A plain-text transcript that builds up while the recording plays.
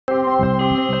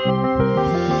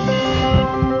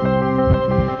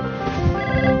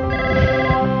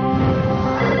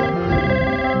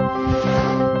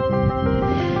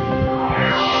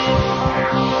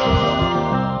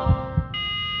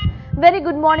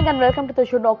Morning and welcome to the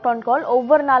show doctor on கால்.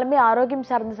 ஒவ்வொரு நாளுமே ஆரோக்கியம்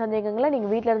சார்ந்த சந்தேகங்களை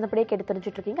நீங்கள் வீட்டில் இருந்தபடியே கேட்டு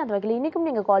தெரிஞ்சுட்டு இருக்கீங்க. அந்த வகையில் இன்றைக்கும்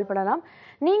நீங்கள் கால் பண்ணலாம்.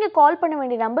 நீங்கள் கால் பண்ண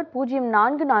வேண்டிய நம்பர்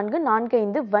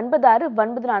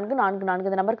 044445969444.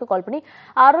 இந்த நம்பருக்கு கால் பண்ணி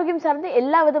ஆரோக்கியம் சார்ந்த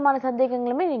எல்லா விதமான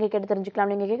சந்தேகங்களுமே நீங்கள் கேட்டு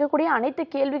தெரிஞ்சுக்கலாம். நீங்கள் கேட்கக்கூடிய அனைத்து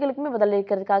கேள்விகளுக்குமே பதில்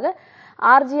இருக்கிறதுக்காக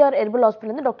ஆர்ஜிஆர் ஹெர்பல்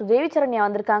ஹாஸ்பிட்டல் டாக்டர் தேவி சரண்யா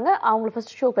வந்திருக்காங்க. அவங்களை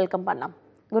ஃபர்ஸ்ட் ஷோ வெல்கம் பண்ணலாம்.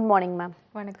 Good morning ma'am.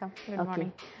 வணக்கம். Good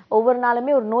morning. ஒவ்வொரு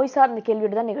நாளுமே ஒரு நோய் சார்ந்த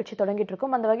கேள்வியோடு தான் நிகழ்ச்சி தொடங்கிட்டு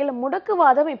இருக்கும். அந்த வகையில்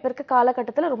முடக்குவாதம் இப்போ இருக்க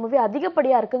காலகட்டத்தில் ரொம்பவே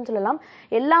அதிகப்படியாக இருக்குன்னு சொல்லலாம்.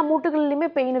 எல்லா மூட்டுகளிலுமே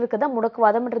பெயின் இருக்குதா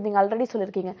முடக்குவாதம்ன்றது நீங்கள் ஆல்ரெடி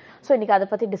சொல்லியிருக்கீங்க. ஸோ இன்னைக்கு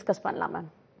அதை பற்றி டிஸ்கஸ் பண்ணலாம்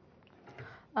மேம்.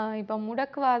 இப்போ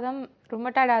முடக்குவாதம்,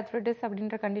 ருமட்டாய்டு ஆர்த்ரைட்டிஸ்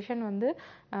அப்படின்ற கண்டிஷன் வந்து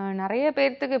நிறைய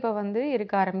பேர்த்துக்கு இப்போ வந்து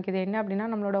இருக்க ஆரம்பிக்குது. என்ன அப்படின்னா,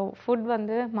 நம்மளோட ஃபுட்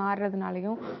வந்து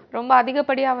மாறுறதுனாலையும் ரொம்ப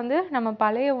அதிகப்படியாக வந்து நம்ம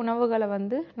பழைய உணவுகளை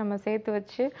வந்து நம்ம சேர்த்து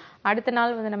வச்சு அடுத்த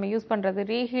நாள் வந்து நம்ம யூஸ் பண்ணுறது,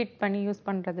 ரீஹீட் பண்ணி யூஸ்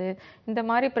பண்ணுறது, இந்த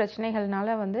மாதிரி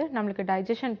பிரச்சனைகள்னால வந்து நம்மளுக்கு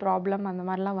டைஜஷன் ப்ராப்ளம் அந்த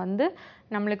மாதிரிலாம் வந்து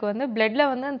நம்மளுக்கு வந்து பிளட்டில்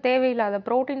வந்து தேவையில்லாத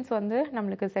ப்ரோட்டீன்ஸ் வந்து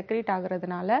நம்மளுக்கு செக்ரீட்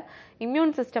ஆகுறதுனால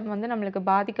இம்யூன் சிஸ்டம் வந்து நம்மளுக்கு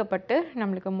பாதிக்கப்பட்டு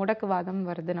நம்மளுக்கு முடக்குவாதம்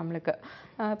வருது. நம்மளுக்கு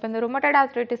இப்போ இந்த ருமட்டாய்டு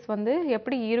ஆர்த்ரைட்டிஸ் வந்து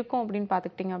எப்படி இருக்கும் அப்படின்னு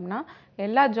பார்த்துக்கிட்டிங்க அப்படின்னா,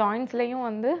 எல்லா ஜாயின்ஸ்லேயும்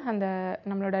வந்து அந்த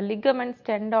நம்மளோட லிகமெண்ட்ஸ்,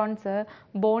 டெண்டான்ஸு,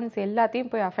 போன்ஸ்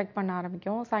எல்லாத்தையும் போய் அஃபெக்ட் பண்ண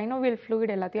ஆரம்பிக்கும். சைனோவியல்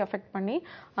ஃப்ளூயிட் எல்லாத்தையும் அஃபெக்ட் பண்ணி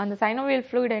அந்த சைனோவியல்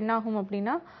ஃப்ளூயிட் என்ன ஆகும்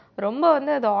அப்படின்னா, ரொம்ப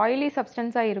வந்து அது ஆயிலி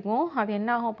சப்ஸ்டன்ஸாக இருக்கும். அது என்ன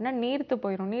ஆகும் அப்படின்னா நீர்த்து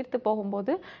போயிடும். நீர்த்து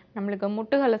போகும்போது நம்மளுக்கு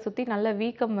முட்டுகளை சுற்றி நல்ல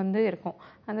வீக்கம் வந்து இருக்கும்.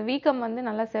 அந்த வீக்கம் வந்து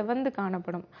நல்லா செவந்து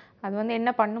காணப்படும். அது வந்து என்ன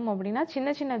பண்ணும் அப்படின்னா, சின்ன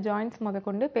சின்ன ஜாயின்ட்ஸ்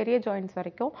முதற்கொண்டு பெரிய ஜாயின்ட்ஸ்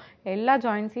வரைக்கும் எல்லா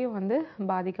ஜாயின்ட்ஸையும் வந்து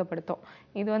பாதிக்கப்படுத்தும்.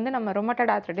 இது வந்து நம்ம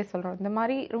ருமட்டாய்டு ஆர்த்ரைட்டிஸ் சொல்கிறோம். இந்த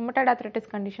மாதிரி ருமட்டாய்டு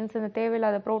ஆர்த்ரைட்டிஸ் கண்டிஷன்ஸ், இந்த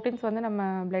தேவையில்லாத ப்ரோட்டீன்ஸ் வந்து நம்ம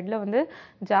பிளட்டில் வந்து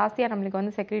ஜாஸ்தியாக நம்மளுக்கு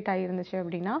வந்து செக்ரீட் ஆகிருந்துச்சு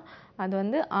அப்படின்னா, அது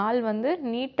வந்து ஆள் வந்து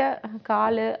நீட்ட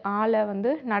கால் ஆளை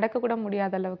வந்து நடக்கக்கூட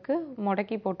முடியாத அளவுக்கு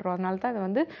முடக்கி போட்டுரும். அதனால தான் அது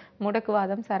வந்து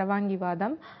முடக்குவாதம்,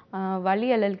 சரவாங்கிவாதம்,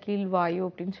 வலியழல் கீழ்வாயு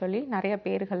அப்படின்னு சொல்லி நிறைய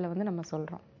பேர்களில் வந்து நம்ம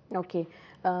சொல்கிறோம். ஓகே.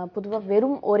 பொதுவாக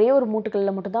வெறும் ஒரே ஒரு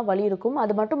மூட்டுகளில் மட்டும்தான் வலி இருக்கும்.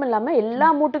 அது மட்டும் இல்லாமல் எல்லா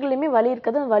மூட்டுகள்லையுமே வலி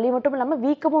இருக்காது. அந்த வலி மட்டும் இல்லாமல்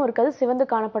வீக்கமும் இருக்காது, சிவந்து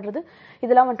காணப்படுறது.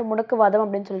 இதெல்லாம் வந்துட்டு முடக்குவாதம்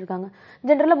அப்படின்னு சொல்லியிருக்காங்க.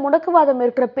 ஜென்ரலாக முடக்குவாதம்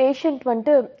இருக்கிற பேஷண்ட்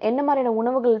வந்துட்டு என்ன மாதிரியான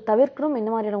உணவுகள் தவிர்க்கணும்,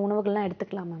 என்ன மாதிரியான உணவுகள்லாம்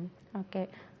எடுத்துக்கலாம் மேம்? ஓகே.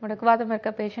 முடக்குவாதம் இருக்க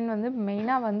பேஷண்ட் வந்து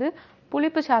மெயினாக வந்து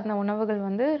புளிப்பு சார்ந்த உணவுகள்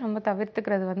வந்து ரொம்ப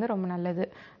தவிர்த்துக்கிறது வந்து ரொம்ப நல்லது.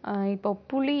 இப்போ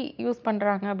புளி யூஸ்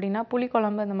பண்ணுறாங்க அப்படின்னா, புளி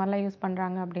குழம்பு இந்த மாதிரிலாம் யூஸ்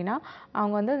பண்ணுறாங்க அப்படின்னா,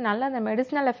 அவங்க வந்து நல்ல அந்த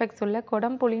மெடிசினல் எஃபெக்ட்ஸ் உள்ள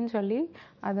கொடம்புளின்னு சொல்லி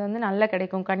அது வந்து நல்லா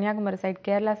கிடைக்கும். கன்னியாகுமரி சைடு,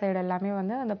 கேரளா சைடு எல்லாமே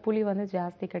வந்து அந்த புளி வந்து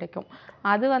ஜாஸ்தி கிடைக்கும்.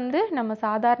 அது வந்து நம்ம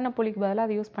சாதாரண புளிக்கு பதிலாக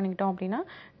அதை யூஸ் பண்ணிக்கிட்டோம் அப்படின்னா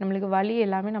நம்மளுக்கு வலி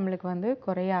எல்லாமே நம்மளுக்கு வந்து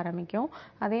குறைய ஆரம்பிக்கும்.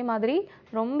 அதே மாதிரி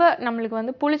ரொம்ப நம்மளுக்கு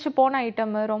வந்து புளிச்சு போன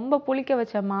ஐட்டம், ரொம்ப புளிக்க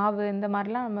வச்ச மாவு இந்த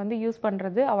மாதிரிலாம் நம்ம வந்து யூஸ்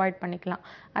பண்ணுறது அவாய்ட் பண்ணிக்கலாம்.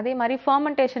 அதே மாதிரி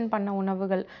ஃபர்மெண்டேஷன் பண்ண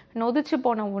உணவுகள், நொதிச்சு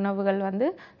போன உணவுகள் வந்து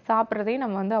சாப்பிட்றதையும்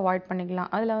நம்ம வந்து அவாய்ட் பண்ணிக்கலாம்.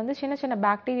 அதில் வந்து சின்ன சின்ன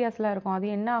பாக்டீரியாஸ்லாம் இருக்கும். அது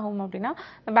என்ன ஆகும் அப்படின்னா,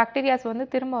 பாக்டீரியாஸ் வந்து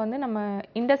திரும்ப வந்து நம்ம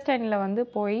இண்டஸ்டைனில் வந்து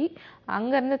போய்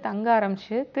அங்கேருந்து தங்க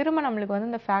ஆரம்பிச்சு திரும்ப நம்மளுக்கு வந்து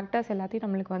இந்த ஃபேக்டர்ஸ் எல்லாத்தையும்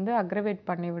நம்மளுக்கு வந்து அக்ரவேட்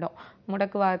பண்ணிவிடும்.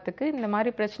 முடக்குவாதத்துக்கு இந்த மாதிரி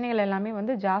பிரச்சனைகள் எல்லாமே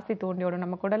வந்து ஜாஸ்தி தூண்டி விடும்.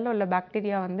 நம்ம குடலில் உள்ள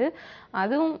பாக்டீரியா வந்து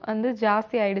அதுவும் வந்து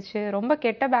ஜாஸ்தி ஆயிடுச்சு, ரொம்ப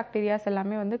கெட்ட பாக்டீரியாஸ்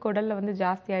எல்லாமே வந்து குடலில் வந்து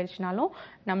ஜாஸ்தி ஆயிடுச்சுனாலும்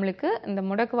நம்மளுக்கு இந்த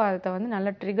முடக்குவாதத்தை வந்து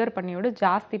நல்லா ட்ரிகர் பண்ணிவிடும்,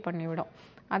 ஜாஸ்தி பண்ணிவிடும்.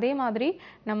 அதே மாதிரி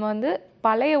நம்ம வந்து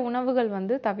பழைய உணவுகள்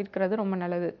வந்து தவிர்க்கிறது ரொம்ப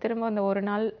நல்லது. திரும்ப அந்த 1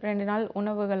 நாள் 2 நாள்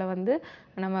உணவுகளை வந்து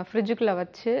நம்ம ஃப்ரிட்ஜுக்குள்ளே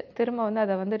வச்சு திரும்ப வந்து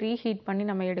அதை வந்து ரீஹீட் பண்ணி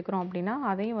நம்ம எடுக்கிறோம் அப்படின்னா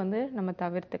அதையும் வந்து நம்ம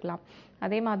தவிர்த்துக்கலாம்.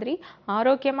 அதே மாதிரி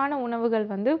ஆரோக்கியமான உணவுகள்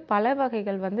வந்து பல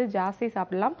வகைகள் வந்து ஜாஸ்தி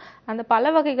சாப்பிடலாம். அந்த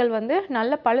பல வகைகள் வந்து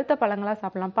நல்ல பழுத்த பழங்களாக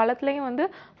சாப்பிடலாம். பழத்துலேயும் வந்து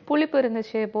புளிப்பு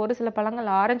இருந்துச்சு. இப்போ ஒரு சில பழங்கள்,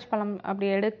 ஆரஞ்சு பழம் அப்படி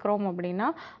எடுக்கிறோம் அப்படின்னா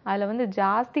அதில் வந்து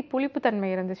ஜாஸ்தி புளிப்பு தன்மை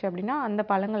இருந்துச்சு அப்படின்னா அந்த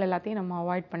பழங்கள் எல்லாத்தையும் நம்ம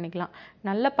அவாய்ட் பண்ணிக்கலாம்.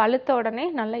 நல்ல பழுத்த உடனே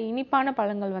நல்ல இனிப்பான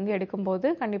பழங்கள் வந்து எடுக்கும்போது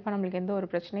கண்டிப்பாக நம்மளுக்கு எந்த ஒரு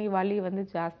பிரச்சனையும் வலி வந்து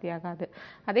ஜாஸ்தி ஆகாது.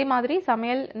 அதே மாதிரி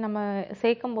சமையல் நம்ம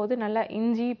சேர்க்கும் போது நல்லா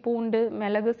இஞ்சி, பூண்டு,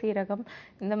 மிளகு, சீரகம்,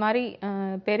 இந்த மாதிரி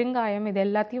பெருங்காயம், இது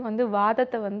எல்லாத்தையும் வந்து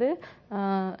வாதத்தை வந்து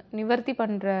நிவர்த்தி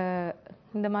பண்ணுற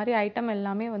இந்த மாதிரி ஐட்டம்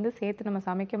எல்லாமே வந்து சேர்த்து நம்ம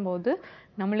சமைக்கும்போது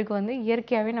நம்மளுக்கு வந்து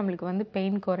இயற்கையாகவே நம்மளுக்கு வந்து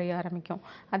பெயின் குறைய ஆரம்பிக்கும்.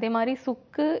 அதே மாதிரி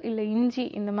சுக்கு இல்லை இஞ்சி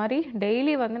இந்த மாதிரி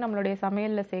டெய்லி வந்து நம்மளுடைய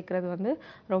சமையலில் சேர்க்குறது வந்து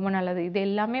ரொம்ப நல்லது. இது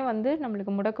எல்லாமே வந்து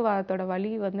நம்மளுக்கு முடக்குவாதத்தோட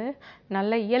வலி வந்து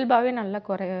நல்ல இயல்பாகவே நல்லா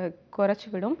குறைச்சி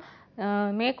விடும்.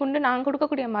 மேற்கொண்டு நான்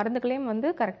கொடுக்கக்கூடிய மருந்துகளையும் வந்து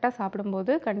கரெக்டாக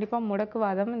சாப்பிடும்போது கண்டிப்பாக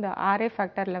முடக்குவாதம், இந்த RA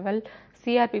factor level,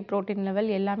 CRP protein level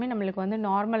எல்லாமே நம்மளுக்கு வந்து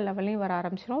நார்மல் லெவல்லையும் வர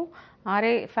ஆரம்பிச்சிடும்.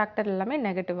 RA ஃபேக்டர் எல்லாமே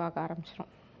நெகட்டிவ் ஆக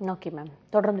ஆரம்பிச்சிடும். ஓகே மேம்,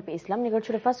 தொடர்ந்து பேசலாம்.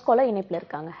 நிகழ்ச்சியோட ஃபர்ஸ்ட் காலர் இணைப்பில்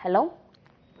இருக்காங்க. ஹலோ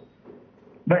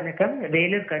வணக்கம்,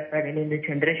 வேலூர் காட்பாடியிலிருந்து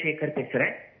சந்திரசேகர்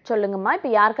பேசுறேன். சொல்லுங்கம்மா,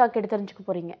 இப்போ யாருக்காக கேட்டு தெரிஞ்சுக்க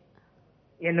போறீங்க?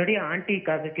 என்னுடைய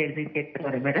ஆண்டிக்காக கேள்வி கேட்க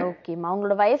போறேன் மேடம். ஓகேம்மா,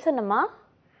 உங்களோட வயசு என்னம்மா?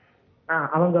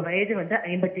 அவங்க வயது வந்து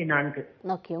 54.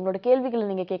 ஓகே, உங்களோட கேள்விகளை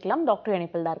நீங்க கேட்கலாம். டாக்டர்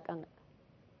இணைப்பில் தான் இருக்காங்க.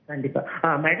 கண்டிப்பா.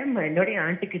 மேடம், என்னுடைய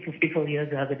ஆண்டிக்கு 54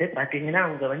 இயர்ஸ் ஆகுது. பாத்தீங்கன்னா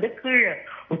அவங்க வந்து கீழே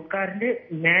உட்கார்ந்து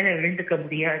மேல எழுந்துக்க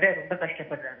முடியாத ரொம்ப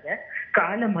கஷ்டப்படுறாங்க.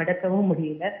 காலை மடக்கவும்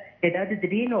முடியல. ஏதாவது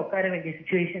திடீர்னு உட்கார வேண்டிய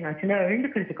சுச்சுவேஷன் ஆச்சுன்னா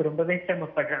எழுந்துக்கிறதுக்கு ரொம்பவே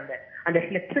சிரமப்படுறாங்க. அந்த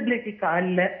பிளெக்சிபிலிட்டி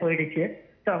கால்ல போயிடுச்சு.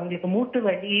 ஸோ அவங்களுக்கு மூட்டு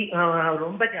வலி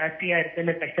ரொம்ப ஜாஸ்தியா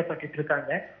இருக்குன்னு கஷ்டப்பட்டுட்டு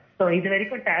இருக்காங்க. ஸோ இது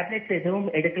வரைக்கும் டேப்லெட்ஸ் எதுவும்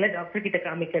எடுக்கல. டாக்டர் கிட்ட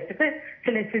காமிக்கிறதுக்கு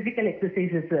சில பிசிக்கல்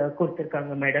எக்ஸசைசஸ்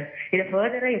கொடுத்துருக்காங்க மேடம். இதை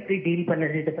ஃபர்தரா எப்படி டீல்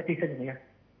பண்ணுறது, இதை பத்தி சொல்லுங்க.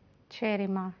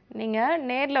 சரிம்மா, நீங்கள்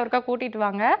நேரில் ஒருக்கா கூட்டிகிட்டு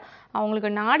வாங்க. அவங்களுக்கு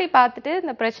நாடி பார்த்துட்டு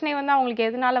இந்த பிரச்சனை வந்து அவங்களுக்கு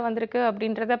எதனால வந்திருக்கு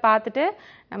அப்படின்றத பார்த்துட்டு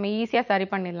நம்ம ஈஸியாக சரி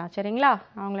பண்ணிடலாம். சரிங்களா?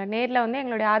 அவங்கள நேரில் வந்து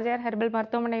எங்களுடைய ஆர்ஜிஆர் ஹெர்பல்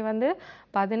மருத்துவமனை வந்து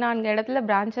 14 இடத்துல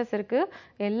பிரான்ச்சஸ் இருக்குது.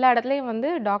 எல்லா இடத்துலையும் வந்து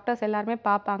டாக்டர்ஸ் எல்லாருமே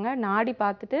பார்ப்பாங்க. நாடி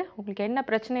பார்த்துட்டு உங்களுக்கு என்ன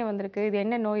பிரச்சனை வந்திருக்கு, இது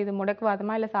என்ன நோய், இது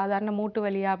முடக்குவாதமா இல்லை சாதாரண மூட்டு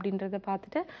வலியா அப்படின்றத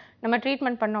பார்த்துட்டு நம்ம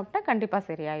ட்ரீட்மெண்ட் பண்ணோம் அப்படின்னா கண்டிப்பாக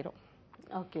சரியாயிரும்.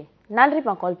 ஓகே,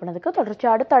 நன்றிப்பா கால் பண்ணதுக்கு. தொடர்ச்சி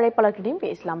அடுத்த அழைப்பாளர்கிட்டையும்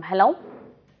பேசலாம். ஹலோ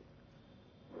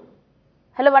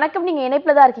ஹலோ வணக்கம். நீங்க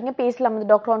இணைப்புல தான் இருக்கீங்க, பேசலாம். இந்த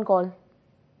டாக்டர் ஆன் கால்.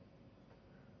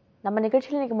 நம்ம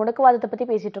நிகழ்ச்சியில் இன்னைக்கு முடக்குவாதத்தை பத்தி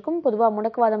பேசிட்டு இருக்கோம். பொதுவாக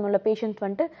முடக்குவாதம் உள்ள பேஷண்ட்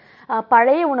வந்துட்டு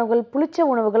பழைய உணவுகள், புளிச்ச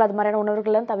உணவுகள், அது மாதிரியான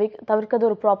உணவுகள்லாம் தவிர்க்கிறது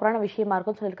ஒரு ப்ராப்பரான விஷயமா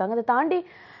இருக்கும்னு சொல்லியிருக்காங்க. அதை தாண்டி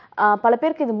பல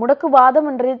பேருக்கு இது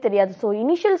முடக்குவாதம்ன்றதே தெரியாது. ஸோ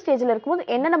இனிஷியல் ஸ்டேஜில்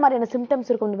இருக்கும்போது என்னென்ன மாதிரியான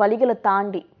சிம்டம்ஸ் இருக்கும் இந்த வலிகளை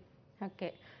தாண்டி? ஓகே,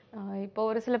 இப்போ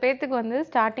ஒரு சில பேர்த்துக்கு வந்து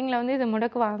ஸ்டார்டிங்கில் வந்து இது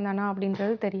முடக்குவாதம் தானா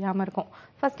அப்படின்றது தெரியாமல் இருக்கும்.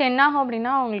 ஃபர்ஸ்ட் என்னாகும்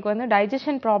அப்படின்னா அவங்களுக்கு வந்து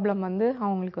டைஜஷன் ப்ராப்ளம் வந்து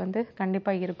அவங்களுக்கு வந்து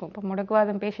கண்டிப்பாக இருக்கும். இப்போ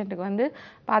முடக்குவாதம் பேஷண்ட்டுக்கு வந்து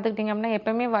பார்த்துக்கிட்டிங்க அப்படின்னா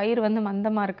எப்போவுமே வயிறு வந்து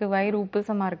மந்தமாக இருக்குது, வயிறு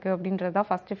உப்புசமாக இருக்குது அப்படின்றது தான்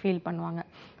ஃபஸ்ட்டு ஃபீல் பண்ணுவாங்க.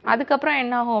 அதுக்கப்புறம்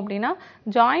என்னாகும் அப்படின்னா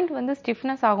ஜாயிண்ட் வந்து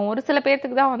ஸ்டிஃப்னஸ் ஆகும். ஒரு சில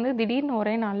பேர்த்துக்கு தான் வந்து திடீர்னு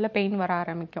ஒரே நாளில் பெயின் வர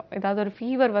ஆரம்பிக்கும். ஏதாவது ஒரு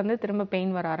ஃபீவர் வந்து திரும்ப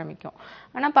பெயின் வர ஆரம்பிக்கும்.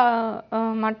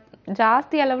 ஆனால்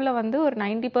ஜாஸ்தி அளவில் வந்து ஒரு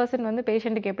 90% வந்து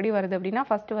பேஷண்ட்டுக்கு எப்படி வருது அப்படின்னா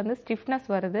ஃபஸ்ட்டு வந்து ஸ்டிஃப்னஸ்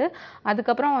வருது.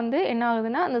 அதுக்கப்புறம் வந்து என்ன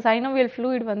ஆகுதுன்னா அந்த சைனோவியல்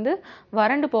ஃப்ளூயிட் வந்து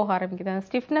வறண்டு போக ஆரம்பிக்குது. அந்த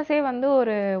ஸ்டிஃப்னஸே வந்து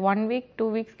ஒரு 1 வீக் 2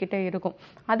 வீக்ஸ் கிட்ட இருக்கும்.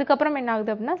 அதுக்கப்புறம் என்ன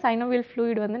ஆகுது அப்படின்னா சைனோவியல்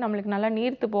ஃப்ளூயிட் வந்து நம்மளுக்கு நல்லா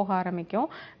நீர்த்து போக ஆரம்பிக்கும்.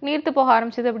 நீர்த்து போக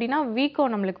ஆரம்பிச்சது அப்படின்னா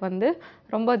வீக்கம் நம்மளுக்கு வந்து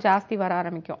ரொம்ப ஜாஸ்தி வர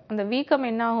ஆரம்பிக்கும். அந்த வீக்கம்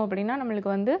என்ன ஆகும் அப்படின்னா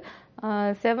நம்மளுக்கு வந்து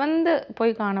செவந்து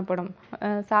போய் காணப்படும்.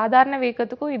 சாதாரண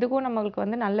வீக்கத்துக்கும் இதுக்கும் நம்மளுக்கு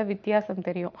வந்து நல்ல வித்தியாசம்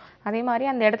தெரியும். அதே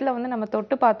மாதிரி அந்த இடத்துல வந்து நம்ம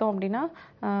தொட்டு பார்த்தோம் அப்படின்னா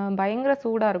பயங்கர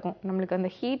சூடாக இருக்கும். நம்மளுக்கு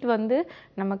அந்த ஹீட் வந்து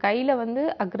நம்ம கையில் வந்து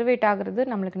அக்ரிவேட் ஆகுறது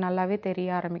நம்மளுக்கு நல்லாவே தெரிய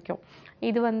ஆரம்பிக்கும்.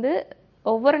 இது வந்து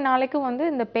ஒவ்வொரு நாளைக்கும் வந்து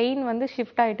இந்த பெயின் வந்து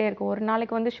ஷிஃப்ட் ஆகிட்டே இருக்கும். ஒரு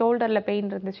நாளைக்கு வந்து ஷோல்டரில் பெயின்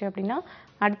இருந்துச்சு அப்படின்னா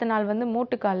அடுத்த நாள் வந்து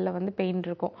மூட்டுக்காலில் வந்து பெயின்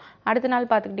இருக்கும். அடுத்த நாள்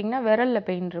பார்த்துக்கிட்டிங்கன்னா விரலில்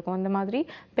பெயின் இருக்கும். இந்த மாதிரி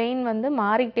பெயின் வந்து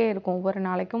மாறிக்கிட்டே இருக்கும். ஒவ்வொரு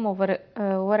நாளைக்கும் ஒவ்வொரு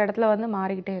இடத்துல வந்து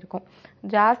மாறிக்கிட்டே இருக்கும்.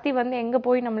 ஜாஸ்தி வந்து எங்கே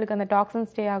போய் நம்மளுக்கு அந்த டாக்ஸின்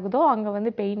ஸ்டே ஆகுதோ அங்கே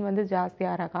வந்து பெயின் வந்து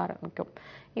ஜாஸ்தியாக ஆரம்பிக்கும்.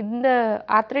 இந்த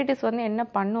ஆர்த்ரைட்டிஸ் வந்து என்ன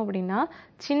பண்ணும் அப்படின்னா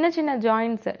சின்ன சின்ன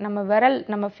ஜாயின்ஸ்,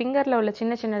 நம்ம ஃபிங்கரில் உள்ள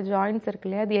சின்ன சின்ன ஜாயின்ஸ் இருக்கு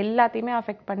இல்லையா, அது எல்லாத்தையுமே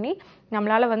அஃபெக்ட் பண்ணி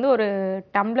நம்மளால் வந்து ஒரு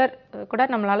டம்ளர் கூட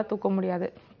நம்மளால் தூக்க முடியாது.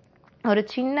 ஒரு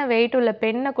சின்ன வெயிட் உள்ள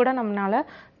பெண்ணை கூட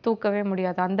நம்மளால் தூக்கவே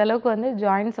முடியாது. அந்தளவுக்கு வந்து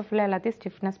ஜாயின்ஸ் ஃபுல்லாக எல்லாத்தையும்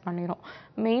ஸ்டிஃப்னஸ் பண்ணிடும்.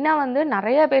 மெயினாக வந்து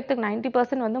நிறைய பேர்த்துக்கு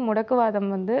 90% வந்து முடக்குவாதம்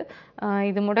வந்து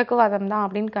இது முடக்குவாதம் தான்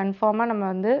அப்படின்னு கன்ஃபார்மாக நம்ம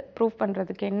வந்து ப்ரூவ்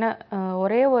பண்ணுறதுக்கு என்ன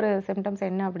ஒரே ஒரு சிம்டம்ஸ்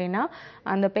என்ன அப்படின்னா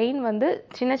அந்த பெயின் வந்து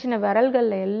சின்ன சின்ன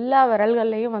விரல்களில் எல்லா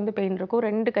விரல்கள்லையும் வந்து பெயின் இருக்கும்.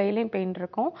 2 கையிலையும் பெயின்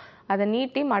இருக்கும். அதை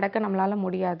நீட்டி மடக்க நம்மளால்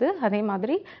முடியாது. அதே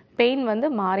மாதிரி பெயின் வந்து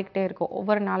மாறிக்கிட்டே இருக்கும்.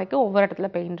 ஒவ்வொரு நாளைக்கும் ஒவ்வொரு இடத்துல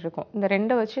பெயின் இருக்கும். இந்த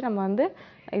 2 வச்சு நம்ம வந்து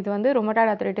இது வந்து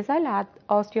ருமட்டாய்டு ஆர்த்ரைட்டிஸா இல்லை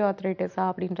ஆஸ்டியோ ஆர்த்ரைட்டிஸா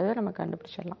அப்படின்றத நம்ம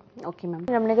கண்டுபிடிச்சிடலாம். ஓகே மேம்,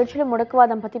 நம்ம நிகழ்ச்சியில்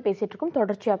முடக்குவாதம் பற்றி பேசிட்டு இருக்கோம்.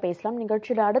 தொடர்ச்சியாக பேசலாம்.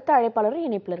 நிகழ்ச்சியில் அடுத்த அழைப்பாளரும்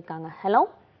இணைப்பில் இருக்காங்க. ஹலோ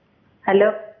ஹலோ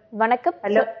வணக்கம்.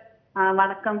 ஹலோ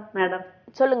வணக்கம் மேடம்.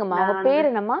 சொல்லுங்கம்மா, உங்க பேர்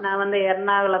என்னம்மா? நான் வந்து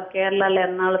எர்ணாகுளம், கேரளால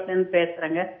எர்ணாகுளத்துல இருந்து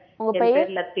பேசுறேங்க. உங்க என்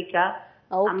பேர் லத்திகா.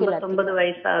 59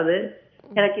 வயசாகுது.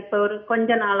 எனக்கு இப்ப ஒரு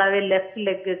கொஞ்ச நாளாவே லெஃப்ட்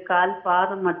லெக், கால்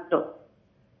பாதம் மட்டும்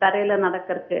தரையில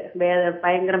நடக்கிறதுக்கு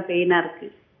பயங்கரம் பெயினா இருக்கு.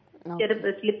 செருப்பு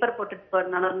ஸ்லிப்பர் போட்டுட்டு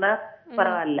போறதுனால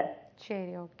பரவாயில்ல.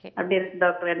 சரி, ஓகே. அப்படி இருக்கு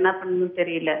டாக்டர், என்ன பண்ணணும்னு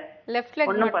தெரியல. லெஃப்ட்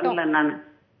லெக் ஒன்றும் பண்ணல. நான்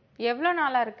எவ்வளோ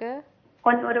நாளா இருக்கு?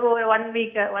 கொஞ்சம் ஒரு 1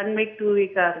 வீக் 2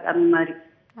 வீக்கா இருக்கு.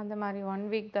 அந்த மாதிரி 1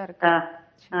 வீக் தான் இருக்கு.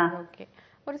 ஓகே.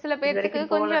 ஒரு சில பேருக்கு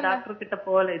கொஞ்சம் டாக்டர் கிட்ட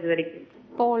போகல, இது வரைக்கும்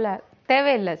போல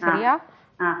தேவையில்லை. சரியா?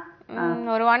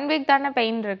 ஒரு 1 வீக் தானே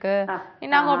பெயின் இருக்கு.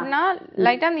 என்ன ஆகும் அப்படின்னா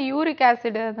லைட்டா அந்த யூரிக்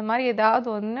ஆசிட் அந்த மாதிரி ஏதாவது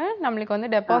ஒண்ணு நம்மளுக்கு வந்து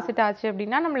டெபாசிட் ஆச்சு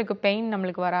அப்படின்னா நம்மளுக்கு பெயின்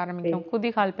நம்மளுக்கு வர ஆரம்பிக்கும்.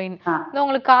 குதிகால் பெயின். இது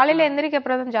உங்களுக்கு காலையில எந்திரிக்க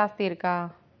அப்புறம் தான் ஜாஸ்தி இருக்கா?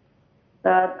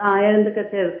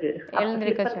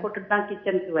 எழுந்திருக்க போட்டுட்டு தான்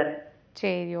கிச்சனுக்கு வரேன்.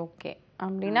 சரி, ஓகே.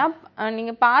 அப்படின்னா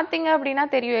நீங்க பாத்தீங்க அப்படின்னா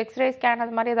தெரியும். எக்ஸ்ரே ஸ்கேன்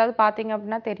அது மாதிரி ஏதாவது பாத்தீங்க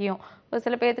அப்படின்னா தெரியும். ஒரு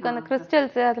சில பேருக்கு அந்த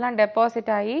கிறிஸ்டல்ஸ் அதெல்லாம்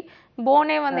டெபாசிட் ஆகி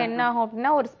போனே வந்து என்ன ஆகும்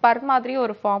அப்படின்னா ஒரு ஸ்பர் மாதிரி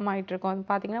ஒரு ஃபார்ம் ஆயிட்டு இருக்கும். அது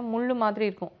பாத்தீங்கன்னா முள்ளு மாதிரி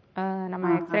இருக்கும்.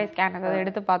 நம்ம எக்ஸ்ரே ஸ்கேன் ஏதாவது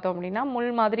எடுத்து பார்த்தோம் அப்படின்னா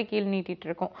முள் மாதிரி கீழ் நீட்டிட்டு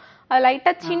இருக்கும். அது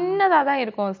லைட்டா சின்னதா தான்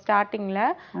இருக்கும் ஸ்டார்டிங்ல.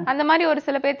 அந்த மாதிரி ஒரு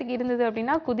சில பேர்த்துக்கு இருந்தது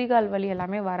அப்படின்னா குதிகால் வலி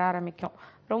எல்லாமே வர ஆரம்பிக்கும்.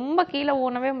 ரொம்ப கீழே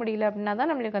ஊனவே முடியல அப்படின்னா தான்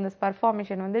நம்மளுக்கு அந்த ஸ்பர்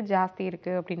ஃபார்மேஷன் வந்து ஜாஸ்தி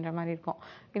இருக்கு அப்படின்ற மாதிரி இருக்கும்.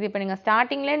 இது இப்போ நீங்க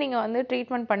ஸ்டார்டிங்லேயே நீங்க வந்து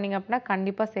ட்ரீட்மெண்ட் பண்ணீங்க அப்படின்னா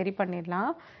கண்டிப்பா சரி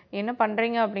பண்ணிடலாம். என்ன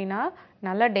பண்றீங்க அப்படின்னா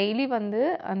நல்லா டெய்லி வந்து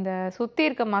அந்த சுத்தி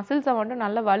இருக்க மசில்ஸை மட்டும்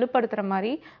நல்லா வலுப்படுத்துற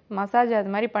மாதிரி மசாஜ்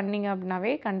அது மாதிரி பண்ணீங்க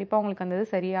அப்படின்னாவே கண்டிப்பா உங்களுக்கு அந்த இது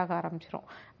சரியாக ஆரம்பிச்சிடும்.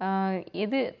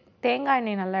 இது தேங்காய்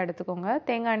எண்ணெய் நல்லா எடுத்துக்கோங்க.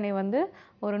 தேங்காய் எண்ணெய் வந்து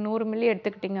ஒரு 100 மில்லி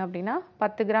எடுத்துக்கிட்டிங்க அப்படின்னா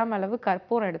 10 கிராம் அளவு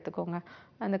கற்பூரம் எடுத்துக்கோங்க.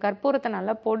 அந்த கற்பூரத்தை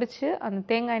நல்லா பொடிச்சு அந்த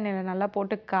தேங்காய் எண்ணெயில் நல்லா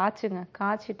போட்டு காய்ச்சுங்க.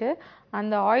 காய்ச்சிட்டு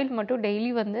அந்த ஆயில் மட்டும்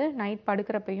டெய்லி வந்து நைட்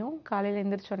படுக்கிறப்பையும் காலையில்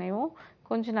எந்திரிச்சோனையும்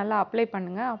கொஞ்சம் நல்லா அப்ளை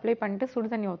பண்ணுங்கள். அப்ளை பண்ணிட்டு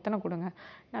சுடுதண்ணி ஒத்தனை கொடுங்க.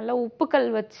 நல்லா உப்புக்கல்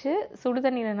வச்சு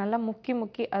சுடுதண்ணியில் நல்லா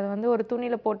முக்கி அதை வந்து ஒரு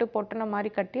துணியில் போட்டு பொட்டின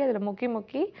மாதிரி கட்டி அதில்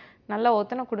முக்கி நல்லா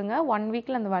ஒத்தனை கொடுங்க. 1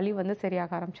 வீக்கில் அந்த வலி வந்து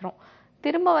சரியாக ஆரம்பிச்சிடும்.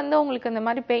 திரும்ப வந்து உங்களுக்கு அந்த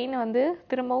மாதிரி பெயின் வந்து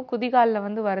திரும்பவும் குதிகாலில்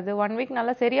வந்து வருது. 1 வீக்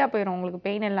நல்லா சரியாக போயிடும். உங்களுக்கு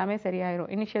பெயின் எல்லாமே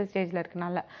சரியாயிரும் இனிஷியல் ஸ்டேஜில்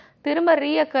இருக்கனால. திரும்ப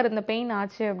ரீஅக்கர் இந்த பெயின்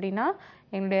ஆச்சு அப்படின்னா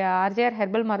எங்களுடைய ஆர்ஜேஆர்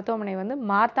ஹெர்பல் மருத்துவமனை வந்து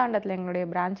மார்த்தாண்டத்தில் எங்களுடைய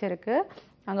பிரான்ச் இருக்குது.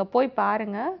 அங்கே போய்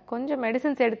பாருங்கள். கொஞ்சம்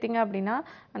மெடிசின்ஸ் எடுத்தீங்க அப்படின்னா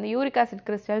அந்த யூரிக் ஆசிட்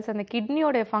கிறிஸ்டல்ஸ் அந்த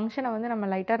கிட்னியோடைய ஃபங்க்ஷனை வந்து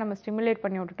நம்ம ஸ்டிமுலேட்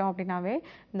பண்ணி விட்டுட்டோம் அப்படின்னாவே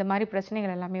இந்த மாதிரி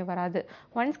பிரச்சனைகள் எல்லாமே வராது.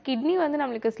 ஒன்ஸ் கிட்னி வந்து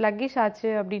நம்மளுக்கு ஸ்லக்கிஷ்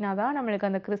ஆச்சு அப்படின்னா தான் நம்மளுக்கு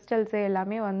அந்த கிறிஸ்டல்ஸு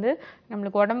எல்லாமே வந்து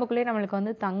நம்மளுக்கு உடம்புக்குள்ளேயே நம்மளுக்கு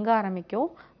வந்து தங்க ஆரம்பிக்கும்.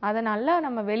 அதை நல்லா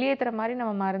நம்ம வெளியேற்றுற மாதிரி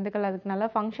நம்ம மருந்துகள் அதுக்கு நல்லா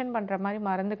ஃபங்க்ஷன் பண்ணுற மாதிரி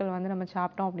மருந்துகள் வந்து நம்ம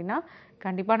சாப்பிட்டோம் அப்படின்னா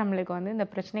கண்டிப்பாக நம்மளுக்கு வந்து இந்த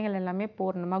பிரச்சனைகள் எல்லாமே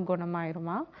பூர்ணமாக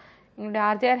குணமாயிருமா. எங்களுடைய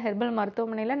ஆர்ஜேஆர் ஹெர்பல்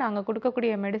மருத்துவமனையில் நாங்கள்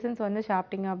கொடுக்கக்கூடிய மெடிசின்ஸ் வந்து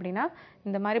சாப்பிட்டீங்க அப்படின்னா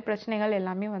இந்த மாதிரி பிரச்சனைகள்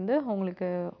எல்லாமே வந்து உங்களுக்கு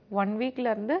 1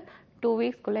 வீக்லேருந்து 2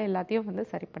 வீக்ஸ்க்குள்ளே எல்லாத்தையும் வந்து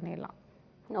சரி பண்ணிடலாம்.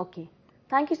 Okay,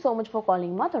 thank you so much for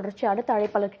காலிங்மா. தொடர்ச்சி அடுத்த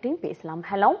அழைப்பாளர்கிட்டையும் பேசலாம்.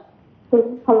 ஹலோ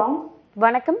ஹலோ,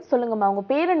 வணக்கம். சொல்லுங்கம்மா, உங்கள்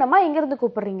பேர் என்னம்மா, எங்கேருந்து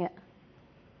கூப்பிடுறீங்க?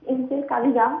 என் பேர்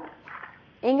கவிதா.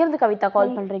 எங்கேருந்து கவிதா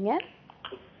கால் பண்ணுறீங்க?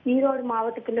 ஈரோடு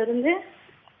மாவட்டத்திலிருந்து.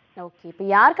 ஓகே, இப்போ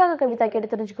யாருக்காக கவிதா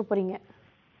கேட்டு தெரிஞ்சுக்க போகிறீங்க?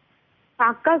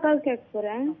 அக்காக்காக கேட்க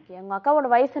போறேன். ஓகே, உங்கள் அக்காவோட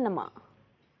வயசு என்னம்மா?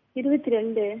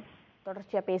 22.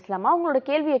 தொடர்ச்சியாக பேசலாமா? உங்களோட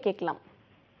கேள்வியை கேட்கலாம்.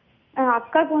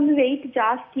 அக்காவுக்கு வந்து வெயிட்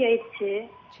ஜாஸ்தி ஆயிடுச்சு.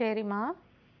 சரிம்மா.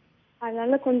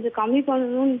 அதனால கொஞ்சம் கம்மி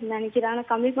பண்ணணும்னு நினைக்கிறேன். ஆனால்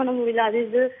கம்மி பண்ண முடியல. அது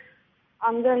இது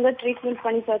அங்கங்க ட்ரீட்மெண்ட்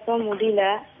பண்ணி பார்த்தோம், முடியல.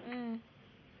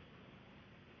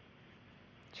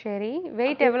 சரி,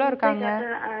 வெயிட் எவ்வளோ இருக்காங்க?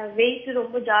 வெயிட்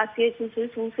ரொம்ப ஜாஸ்தி ஆயிடுச்சுன்னு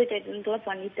சொல்லி சூசைட் அட்டெம்ப்ட்லாம்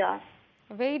பண்ணிட்டா.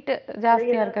 வெயிட்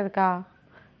ஜாஸ்தியாக இருக்கிறதுக்கா?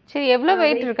 சரி, எவ்வளோ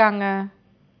வெயிட் இருக்காங்க?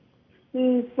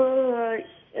 இப்போ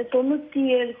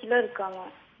 97 கிலோ இருக்காங்க.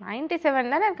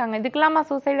 97 தானே இருக்காங்க. இதுக்கெல்லாமா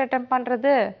சூசைட் அட்டெம்ப்ட்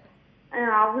பண்ணுறது?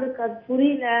 அவளுக்கு அது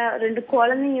புரியல. 2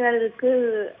 குழந்தைங்க வேற இருக்கு.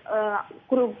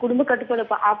 குடும்ப கட்டுப்பாடு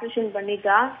ஆப்ரேஷன்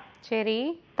பண்ணிட்டா. சரி,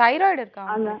 தைராய்டு இருக்கா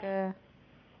உங்களுக்கு?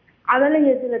 அதெல்லாம்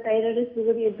எதுவும் இல்லை. தைராய்டு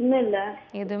சுகர் எதுவுமே இல்லை.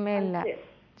 எதுவுமே இல்லை.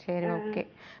 சரி, ஓகே.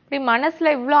 இப்படி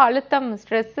மனசில் இவ்வளோ அழுத்தம்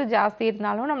ஸ்ட்ரெஸ் ஜாஸ்தி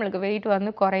இருந்தாலும் நம்மளுக்கு வெயிட்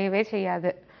வந்து குறையவே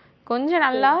செய்யாது. கொஞ்சம்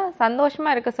நல்லா சந்தோஷமா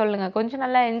இருக்க சொல்லுங்க. கொஞ்சம்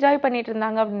நல்லா என்ஜாய் பண்ணிட்டு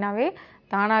இருந்தாங்க அப்படின்னாவே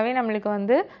தானாகவே நம்மளுக்கு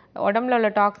வந்து உடம்புல உள்ள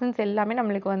டாக்ஸின்ஸ் எல்லாமே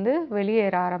நம்மளுக்கு வந்து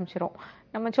வெளியேற ஆரம்பிச்சிரும்.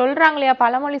 நம்ம சொல்கிறாங்க இல்லையா,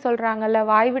 பழமொழி சொல்கிறாங்கல்ல,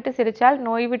 வாய் விட்டு சிரித்தால்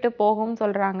நோய் விட்டு போகும்னு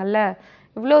சொல்கிறாங்கல்ல.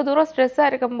 இவ்வளோ தூரம் ஸ்ட்ரெஸ்ஸாக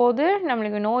இருக்கும்போது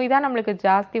நம்மளுக்கு நோய் தான் நம்மளுக்கு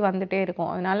ஜாஸ்தி வந்துட்டே இருக்கும்.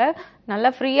 அதனால நல்லா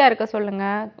ஃப்ரீயாக இருக்க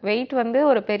சொல்லுங்கள். வெயிட் வந்து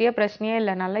ஒரு பெரிய பிரச்சனையே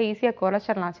இல்லை, நல்லா ஈஸியாக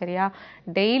குறைச்சிடலாம். சரியா?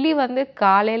 டெய்லி வந்து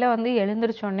காலையில் வந்து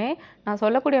எழுந்திரிச்சோன்னே நான்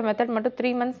சொல்லக்கூடிய மெத்தட் மட்டும்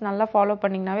 3 மந்த்ஸ் நல்லா ஃபாலோ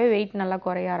பண்ணிங்கனாவே வெயிட் நல்லா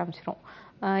குறைய ஆரம்பிச்சிடும்.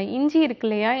 இஞ்சி இருக்கு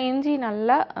இல்லையா, இஞ்சி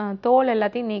நல்லா தோல்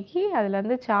எல்லாத்தையும் நீக்கி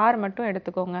அதுலேருந்து சாறு மட்டும்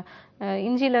எடுத்துக்கோங்க.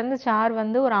 இஞ்சிலேருந்து சாறு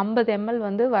வந்து ஒரு 50 ml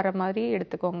வந்து வர மாதிரி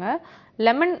எடுத்துக்கோங்க.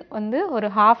 லெமன் வந்து ஒரு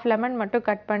 1/2 லெமன் மட்டும்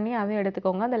கட் பண்ணி அதையும்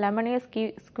எடுத்துக்கோங்க. அந்த லெமனையே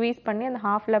ஸ்குவீஸ் பண்ணி அந்த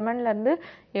 1/2 லெமன்லேருந்து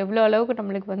எவ்வளோ அளவுக்கு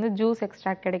நம்மளுக்கு வந்து ஜூஸ்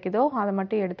எக்ஸ்ட்ராக்ட் கிடைக்குதோ அதை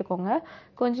மட்டும் எடுத்துக்கோங்க.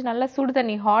 கொஞ்சம் நல்லா சுடு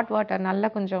தண்ணி, ஹாட் வாட்டர், நல்லா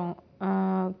கொஞ்சம்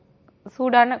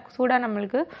சூடாக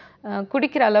நம்மளுக்கு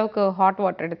குடிக்கிற அளவுக்கு ஹாட்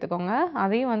வாட்டர் எடுத்துக்கோங்க.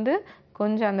 அதையும் வந்து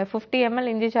கொஞ்சம் அந்த 50 ml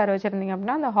இஞ்சி சாறு வச்சுருந்தீங்க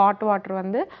அப்படின்னா அந்த ஹாட் வாட்டர்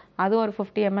வந்து அதுவும் ஒரு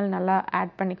 50 ml நல்லா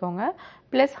ஆட் பண்ணிக்கோங்க.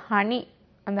 ப்ளஸ் ஹனி,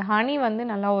 அந்த ஹனி வந்து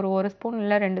நல்லா ஒரு ஸ்பூன்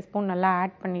இல்லை 2 ஸ்பூன் நல்லா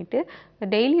ஆட் பண்ணிவிட்டு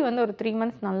டெய்லி வந்து ஒரு 3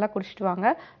 மந்த்ஸ் நல்லா குடிச்சிட்டு வாங்க.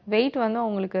 வெயிட் வந்து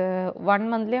உங்களுக்கு 1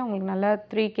 மந்த்லேயே உங்களுக்கு நல்லா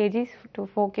 3 kgs to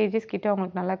 4 kgs கிட்ட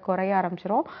உங்களுக்கு நல்லா குறைய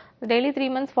ஆரம்பிச்சிடும். டெய்லி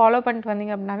 3 மந்த்ஸ் ஃபாலோ பண்ணிட்டு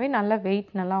வந்தீங்க அப்படின்னாவே நல்லா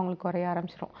வெயிட் நல்லா உங்களுக்கு குறைய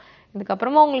ஆரம்பிச்சிடும்.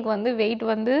 இதுக்கப்புறமா உங்களுக்கு வந்து வெயிட்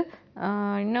வந்து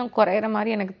இன்னும் குறையிற மாதிரி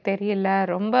எனக்கு தெரியல,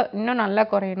 ரொம்ப இன்னும் நல்லா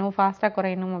குறையணும், ஃபாஸ்ட்டாக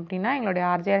குறையணும் அப்படின்னா எங்களுடைய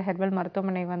ஆர்ஜேஆர் ஹெர்பல்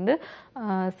மருத்துவமனை வந்து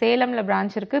சேலமில்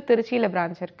பிரான்ச் இருக்குது, திருச்சியில்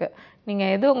பிரான்ச் இருக்குது.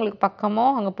 நீங்கள் எது உங்களுக்கு பக்கமோ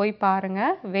அங்கே போய்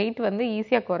பாருங்கள். வெயிட் வந்து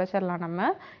ஈஸியாக குறைச்சிடலாம் நம்ம.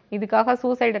 இதுக்காக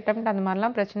சூசைட் அட்டெம்ப்ட் அந்த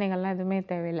மாதிரிலாம் பிரச்சனைகள்லாம் எதுவுமே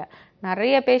தேவையில்லை.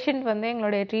 நிறைய பேஷண்ட் வந்து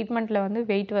எங்களுடைய ட்ரீட்மெண்ட்டில் வந்து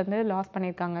வெயிட் வந்து லாஸ்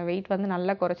பண்ணியிருக்காங்க, வெயிட் வந்து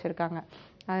நல்லா குறைச்சிருக்காங்க.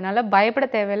 அதனால பயப்பட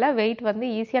தேவையில்லை. வெயிட் வந்து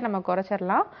ஈஸியாக நம்ம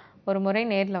குறைச்சிடலாம். ஒரு முறை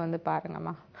நேரில் வந்து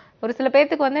பாருங்கம்மா. ஒரு சில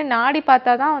பேர்த்துக்கு வந்து நாடி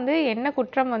பார்த்தா தான் வந்து என்ன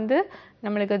குற்றம் வந்து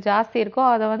நம்மளுக்கு ஜாஸ்தி இருக்கோ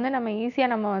அதை வந்து நம்ம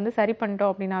ஈஸியாக நம்ம வந்து சரி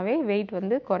பண்ணிட்டோம் அப்படின்னாவே வெயிட்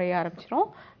வந்து குறைய ஆரம்பிச்சிடும்.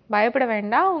 பயப்பட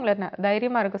வேண்டாம். உங்களை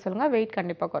தைரியமாக இருக்க சொல்லுங்கள். வெயிட்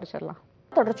கண்டிப்பாக குறைச்சிடலாம்.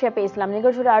 தொடர்ச்சியாக பேசலாம்.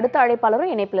 நிகழ்ச்சியோட அடுத்த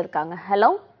அழைப்பாளரும் இணைப்பில் இருக்காங்க.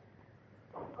 ஹலோ,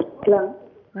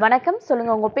 வணக்கம்.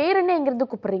 சொல்லுங்க, உங்க பேர் என்ன,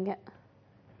 எங்கிருந்து கூப்பிடுறீங்க?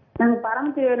 நாங்க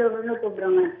பரமத்தி வேலூர்ல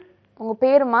கூப்பிடுறோங்க. உங்க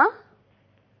பேருமா?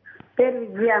 பேர்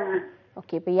விஜயாங்க.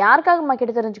 ஓகே, இப்போ யாருக்காகம்மா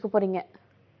கேட்டு தெரிஞ்சுக்க போறீங்க?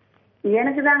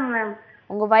 எனக்கு தாங்க மேம்.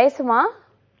 உங்க வயசுமா?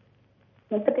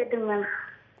 38 மேம்.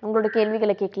 உங்களோட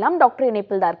கேள்விகளை கேட்கலாம். டாக்டர்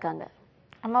இணைப்பில் தான் இருக்காங்க.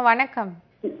 அம்மா வணக்கம்.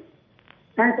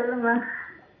 சொல்லுங்க மேம்.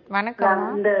 வணக்கம்.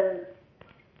 இந்த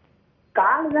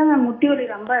காலு தாங்க முட்டி வலி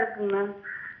ரொம்ப இருக்குங்க மேம்.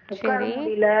 உட்கார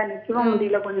முடியல, நிக்கவும்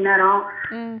முடியல, கொஞ்ச நேரம்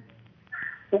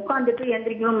உட்காந்துட்டு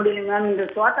எந்திரிக்கவும் முடியல மேம். இந்த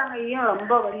சோத்தாங்கையும்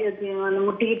ரொம்ப வலி இருக்குங்க அந்த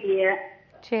முட்டிக்கிட்டே.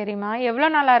 சரிம்மா, எவ்வளோ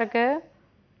நாளா இருக்கு?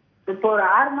 இப்போ ஒரு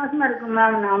 6 மாசமா இருக்கு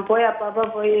மேம். நான் போய் அப்பப்ப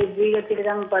போய் ஜிஹெச்ல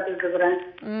தாங்க பாத்துட்டு இருக்கிறேன்.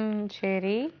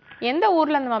 சரி, எந்த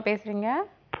ஊர்ல இருந்துமா பேசுறீங்க?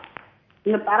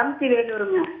 இந்த பரமத்தி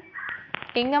வேலூருங்க.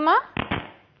 எங்கம்மா?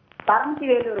 பரமத்தி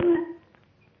வேலூருங்க.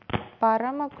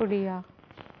 பரமக்குடியா?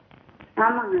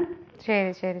 ஆமாங்க.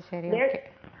 சரி சரி சரி. ஓகே.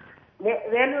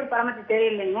 வேலூர் பரமத்தி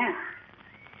தெரியலைங்க.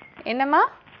 என்னம்மா?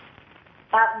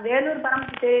 வேலூர்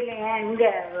பரமத்தி தெரியலைங்க, இங்க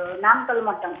நாமக்கல்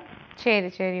மட்டும். சரி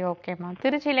சரி ஓகேம்மா.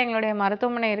 திருச்சியில் எங்களுடைய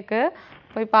மருத்துவமனை இருக்குது.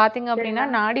 போய் பார்த்தீங்க அப்படின்னா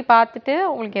நாடி பார்த்துட்டு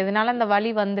உங்களுக்கு எதனால அந்த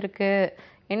வலி வந்திருக்கு,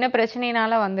 என்ன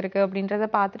பிரச்சனையினால வந்திருக்கு அப்படின்றத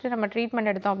பார்த்துட்டு நம்ம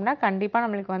ட்ரீட்மெண்ட் எடுத்தோம் அப்படின்னா கண்டிப்பாக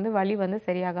நம்மளுக்கு வந்து வலி வந்து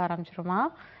சரியாக ஆரம்பிச்சிருமா.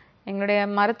 எங்களுடைய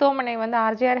மருத்துவமனை வந்து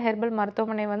ஆர்ஜிஆர் ஹெர்பல்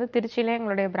மருத்துவமனை வந்து திருச்சியிலே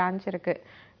எங்களுடைய பிரான்ச் இருக்குது.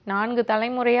 4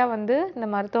 தலைமுறையாக வந்து இந்த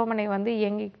மருத்துவமனை வந்து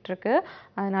இயங்கிக்கிட்டு இருக்கு.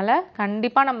 அதனால்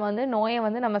கண்டிப்பாக நம்ம வந்து நோயை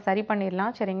வந்து நம்ம சரி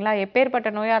பண்ணிடலாம். சரிங்களா?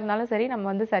 எப்பேற்பட்ட நோயாக இருந்தாலும் சரி நம்ம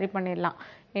வந்து சரி பண்ணிடலாம்.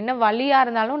 என்ன வலியாக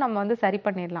இருந்தாலும் நம்ம வந்து சரி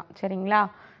பண்ணிடலாம். சரிங்களா?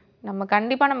 நம்ம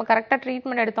கண்டிப்பாக நம்ம கரெக்டாக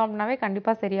ட்ரீட்மெண்ட் எடுத்தோம் அப்படின்னாவே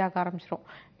கண்டிப்பாக சரியாக ஆரம்பிச்சிடும்.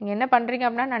 நீங்கள் என்ன பண்ணுறீங்க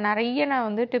அப்படின்னா நான்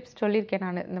வந்து டிப்ஸ் சொல்லியிருக்கேன்.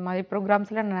 நான் இந்த மாதிரி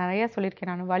ப்ரோக்ராம்ஸில் நான் நிறைய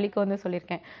சொல்லியிருக்கேன். நான் வலிக்கு வந்து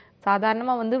சொல்லியிருக்கேன்.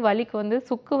 சாதாரணமாக வந்து வலிக்கு வந்து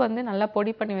சுக்கு வந்து நல்லா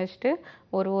பொடி பண்ணி வச்சுட்டு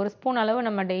ஒரு ஸ்பூன் அளவு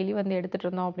நம்ம டெய்லி வந்து எடுத்துகிட்டு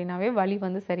இருந்தோம் அப்படின்னாவே வலி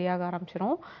வந்து சரியாக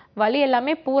ஆரம்பிச்சிடும். வலி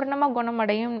எல்லாமே பூரணமாக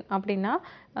குணமடையும் அப்படின்னா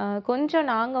கொஞ்சம்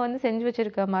நாங்கள் வந்து செஞ்சு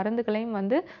வச்சுருக்க மருந்துகளையும்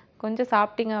வந்து கொஞ்சம்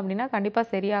சாப்பிட்டீங்க அப்படின்னா கண்டிப்பாக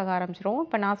சரியாக ஆரம்பிச்சிடும்.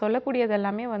 இப்போ நான் சொல்லக்கூடியது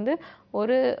எல்லாமே வந்து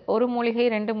ஒரு மூலிகை,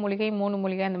 2 மூலிகை, 3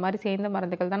 மூலிகை அந்த மாதிரி சேர்ந்த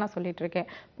மருந்துகள் தான் நான் சொல்லிட்டு இருக்கேன்.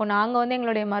 இப்போ நாங்கள் வந்து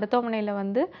எங்களுடைய மருத்துவமனையில்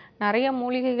வந்து நிறைய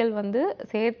மூலிகைகள் வந்து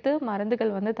சேர்த்து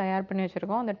மருந்துகள் வந்து தயார் பண்ணி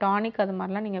வச்சுருக்கோம். அந்த டானிக் அது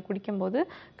மாதிரிலாம் நீங்கள் குடிக்கும்போது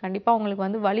கண்டிப்பாக உங்களுக்கு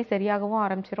வந்து வலி சரியாகவும்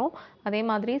ஆரம்பிச்சிடும். அதே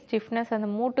மாதிரி ஸ்டிஃப்னஸ், அந்த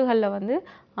மூட்டுகளில் வந்து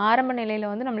ஆரம்ப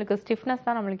நிலையில் வந்து நம்மளுக்கு ஸ்டிஃப்னஸ்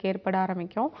தான் நம்மளுக்கு ஏற்பட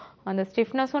ஆரம்பிக்கும். அந்த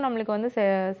ஸ்டிஃப்னஸும் நம்மளுக்கு வந்து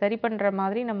சரி பண்ணுற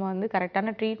மாதிரி நம்ம வந்து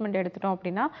கரெக்டான ட்ரீட்மெண்ட் எடுத்துட்டோம்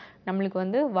அப்படின்னா நம்மளுக்கு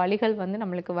வந்து வலிகள் வந்து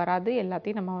நம்மளுக்கு வராது.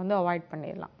 எல்லாத்தையும் நம்ம வந்து அவாய்ட்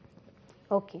பண்ணிடலாம்.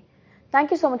 Okay,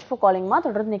 thank you so much for காலிங்மா.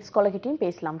 தொடர்ந்து நெக்ஸ்ட் காலர்கிட்டையும்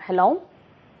பேசலாம். ஹலோ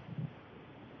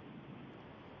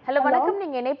ஹலோ வணக்கம்.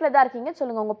 நீங்கள் இணைப்பில் தான் இருக்கீங்க.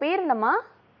 சொல்லுங்கள், உங்கள் பேர் என்னம்மா?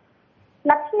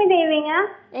 லக்ஷ்மி தேவிங்க.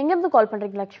 எங்கேருந்து கால்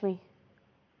பண்ணுறீங்க லக்ஷ்மி?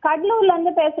 கடலூர்ல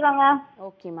இருந்து பேசுறோங்க.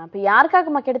 ஓகேம்மா, இப்போ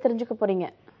யாருக்காகம்மா கேட்டு தெரிஞ்சுக்க போறீங்க?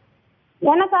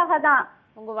 எனக்காக தான்.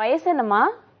 உங்க வயசு என்னம்மா?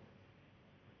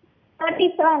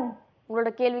 37.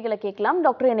 உங்களோட கேள்விகளை கேட்கலாம்.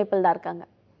 டாக்டர் இணைப்பில் தான் இருக்காங்க.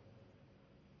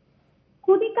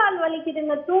 குதிக்கால்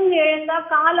வலிக்குதுங்க. தூங்கி எழுந்தா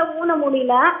காலை ஊன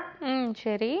முடியல.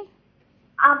 சரி.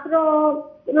 அப்புறம்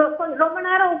ரொம்ப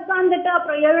நேரம் உட்கார்ந்துட்டு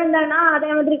அப்புறம் எழுந்தேன்னா அதே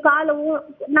மாதிரி காலை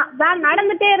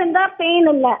நடந்துட்டே இருந்தா பெயின்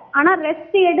இல்ல, ஆனா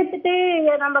ரெஸ்ட் எடுத்துட்டு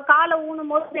நம்ம காலை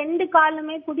ஊனும் போது 2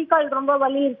 காலுமே குதிக்கால் ரொம்ப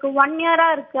வலி இருக்கு. 1 இயரா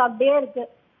இருக்கு, அப்படியே இருக்கு.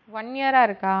 1 இயரா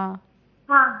இருக்கா?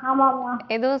 ஆமாமா.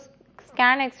 ஏதோ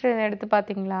ஸ்கேன் எக்ஸ்ரே எடுத்து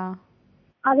பாத்தீங்களா?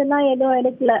 அதெல்லாம் எதுவும்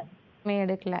எடுக்கல.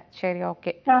 சரி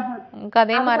ஓகே. உங்களுக்கு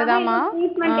அதே மாதிரிதாம்மா?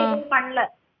 பண்ணல.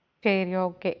 சரி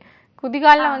ஓகே.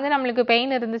 குதிகாலில் வந்து நம்மளுக்கு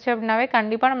பெயின் இருந்துச்சு அப்படின்னாவே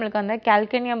கண்டிப்பாக நம்மளுக்கு அந்த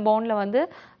கால்கேனியம் போனில் வந்து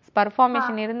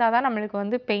பர்ஃபார்மேஷன் இருந்தால் தான் நம்மளுக்கு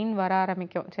வந்து பெயின் வர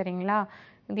ஆரம்பிக்கும். சரிங்களா?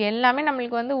 இது எல்லாமே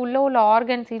நம்மளுக்கு வந்து உள்ள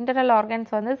ஆர்கன்ஸ், இன்டர்னல்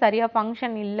ஆர்கன்ஸ் வந்து சரியாக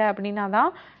ஃபங்க்ஷன் இல்லை அப்படின்னா தான்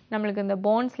நம்மளுக்கு இந்த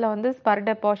போன்ஸில் வந்து ஸ்பர்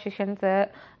டெபாசிஷன்ஸு,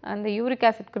 அந்த யூரிக்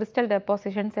ஆசிட் கிறிஸ்டல்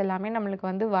டெபாசிஷன்ஸ் எல்லாமே நம்மளுக்கு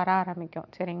வந்து வர ஆரம்பிக்கும்.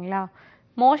 சரிங்களா?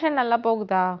 மோஷன் நல்லா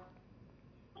போகுதா?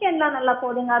 நல்லா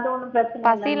போகுதுங்க, அது ஒன்றும் பிரச்சனை.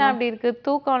 பசிலாம் எப்படி இருக்கு?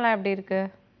 தூக்கம்லாம் எப்படி இருக்கு?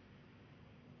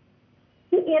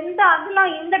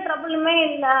 அதெல்லாம் எந்த ட்ரபிளுமே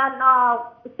இல்ல. நான்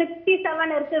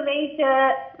 67 இருக்கு வெயிட்.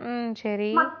 சரி.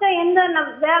 மத்த எந்த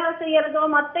வேலை செய்யறதோ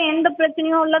மத்த எந்த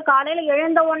பிரச்சனையும் இல்ல. காலையில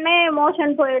எழுந்த உடனே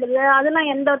மோஷன் போயிடுது, அதெல்லாம்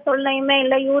எந்த தொல்லையுமே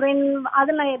இல்ல. யூரின்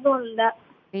அதெல்லாம் எதுவும் இல்ல.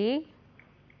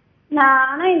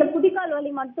 ஆனா இந்த குதிக்கால்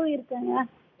வலி மட்டும் இருக்குங்க.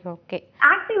 ஓகே.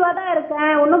 ஆக்டிவா தான்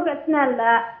இருக்கேன், ஒன்னும் பிரச்சனை இல்ல.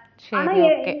 ஆனா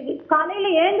காலையில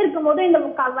எழுந்திருக்கும் போது இந்த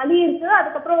வலி இருக்கு.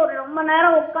 அதுக்கப்புறம் ரொம்ப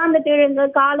நேரம் உட்கார்ந்துட்டு எழுந்து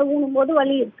காலை ஊனும் போது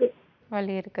வலி இருக்கு.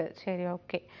 சரி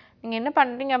ஓகே. நீங்கள் என்ன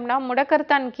பண்ணுறீங்க அப்படின்னா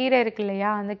முடக்கத்தான் கீரை இருக்கு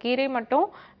இல்லையா, அந்த கீரை மட்டும்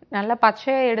நல்லா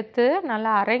பச்சையை எடுத்து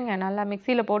நல்லா அரைங்க, நல்லா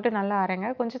மிக்சியில் போட்டு நல்லா அரைங்க.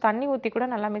 கொஞ்சம் தண்ணி ஊற்றி கூட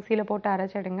நல்லா மிக்சியில் போட்டு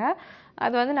அரைச்சிடுங்க.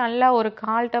 அது வந்து நல்லா ஒரு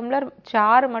 1/4 டம்ளர்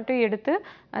சாறு மட்டும் எடுத்து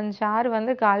அந்த சாறு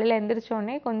வந்து காலையில்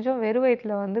எந்திரிச்சோடனே கொஞ்சம் வெறும்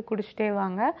வயிற்றில் வந்து குடிச்சிட்டே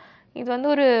வாங்க. இது வந்து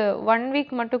ஒரு 1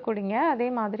 வீக் மட்டும் குடிங்க. அதே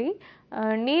மாதிரி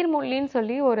நீர்முள்ளின்னு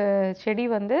சொல்லி ஒரு செடி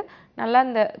வந்து நல்லா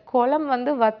இந்த குளம்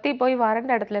வந்து வத்தி போய்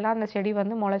வறண்ட இடத்துலலாம் அந்த செடி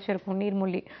வந்து முளைச்சிருக்கும்,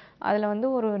 நீர்முள்ளி. அதில் வந்து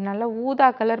ஒரு நல்ல ஊதா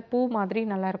கலர் பூ மாதிரி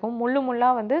நல்லாயிருக்கும். முள்ளு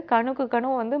முள்ளாக வந்து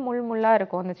கணு வந்து முள்ளாக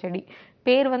இருக்கும் அந்த செடி.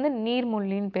 பேர் வந்து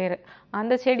நீர்முள்ளின்னு பேர்.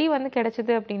 அந்த செடி வந்து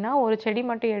கிடைச்சிது அப்படின்னா ஒரு செடி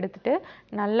மட்டும் எடுத்துட்டு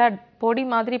நல்லா பொடி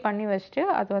மாதிரி பண்ணி வச்சுட்டு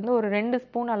அது வந்து ஒரு 2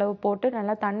 ஸ்பூன் அளவு போட்டு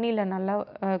நல்லா தண்ணியில் நல்லா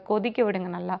கொதிக்க விடுங்க.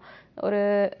 நல்லா ஒரு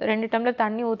 2 டம்ளர்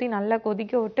தண்ணி ஊற்றி நல்லா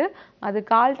கொதிக்க விட்டு அது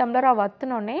 1/4 டம்ளராக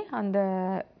வற்றினோடனே அந்த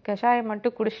கஷாயம்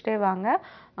மட்டும் குடிச்சிட்டே வாங்க.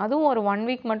 அதுவும் ஒரு 1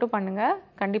 வீக் மட்டும் பண்ணுங்கள்.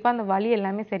 கண்டிப்பாக அந்த வலி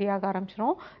எல்லாமே சரியாக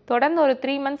ஆரம்பிச்சிடும். தொடர்ந்து ஒரு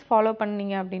 3 மந்த்ஸ் ஃபாலோ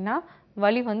பண்ணீங்க அப்படின்னா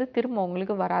வலி வந்து திரும்ப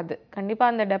உங்களுக்கு வராது.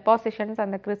 கண்டிப்பாக அந்த டெபாசிஷன்ஸ்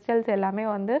அந்த கிறிஸ்டல்ஸ் எல்லாமே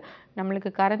வந்து நம்மளுக்கு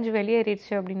கரைஞ்சி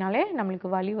வெளியேறிடுச்சு அப்படின்னாலே நம்மளுக்கு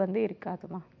வலி வந்து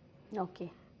இருக்காதுமா. Okay,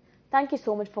 thank you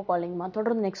so much for காலிங்மா.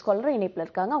 தொடர்ந்து நெக்ஸ்ட் காலர் இணைப்பில்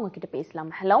இருக்காங்க, அவங்க கிட்ட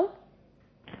பேசலாம். ஹலோ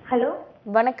ஹலோ,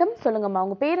 வணக்கம், சொல்லுங்கம்மா.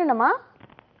 உங்க பேர் என்னம்மா?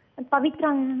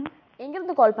 பவித்ராங்க.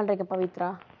 எங்கிருந்து கால் பண்றீங்க பவித்ரா?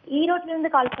 ஈரோட்ல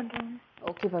இருந்து கால் பண்றேன்.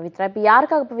 ஓகே பவித்ரா, இப்போ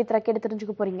யாருக்காக பவித்ரா கேட்டு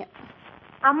தெரிஞ்சுக்க போறீங்க?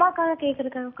 அம்மாக்காக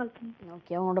கேட்கறதுக்காக கால் பண்ணேன்.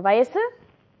 ஓகே, உங்களோட வயசு?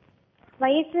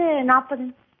 வயசு 40.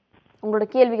 உங்களோட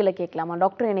கேள்விகளை கேட்கலாமா?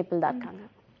 டாக்டர் இணைப்பில் தான் இருக்காங்க.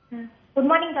 Good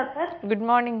morning doctor. குட்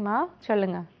மார்னிங்மா,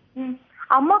 சொல்லுங்க.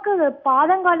 அம்மாக்கு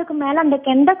பாதங்காலுக்கு மேல அந்த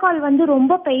கெண்டைக்கால் வந்து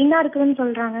ரொம்ப பெயினா இருக்குதுன்னு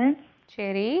சொல்றாங்க.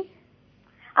 சரி.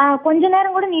 கொஞ்ச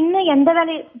நேரம் கூட நின்று எந்த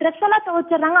வேலையும் ட்ரெஸ் எல்லாம்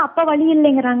துவைச்சிடுறாங்க, அப்ப வலி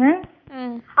இல்லைங்கிறாங்க.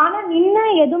 ஆனா நின்று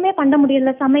எதுவுமே பண்ண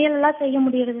முடியல, சமையல் எல்லாம் செய்ய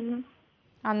முடியறது இல்ல.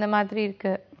 அந்த மாதிரி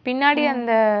இருக்கு. பின்னாடி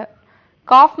அந்த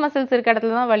காஃப் மசில்ஸ் இருக்க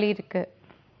இடத்துல தான் வலி இருக்கு.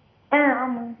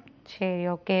 ஆமா. சரி,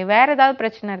 ஓகே. வேற ஏதாவது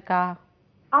பிரச்சனை இருக்கா?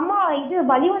 அம்மா இது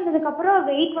வலி வந்ததுக்கு அப்புறம்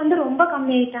வெயிட் வந்து ரொம்ப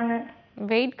கம்மி ஆயிட்டாங்க.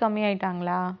 வெயிட் கம்மி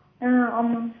ஆயிட்டாங்களா?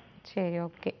 ஆமா. சரி,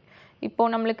 ஓகே. இப்போ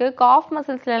நம்மளுக்கு காஃப்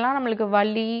மசில்ஸ்லாம் நம்மளுக்கு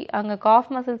வலி, அங்கே காஃப்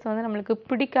மசில்ஸ் வந்து நம்மளுக்கு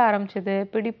பிடிக்க ஆரம்பிச்சது,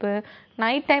 பிடிப்பு,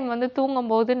 நைட் டைம் வந்து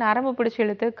தூங்கும்போது நரம்பு பிடிச்சி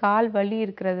இழுத்து கால் வலி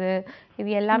இருக்கிறது, இது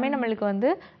எல்லாமே நம்மளுக்கு வந்து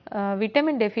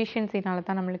விட்டமின் டெஃபிஷியன்சினால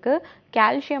தான். நம்மளுக்கு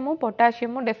கால்சியமும்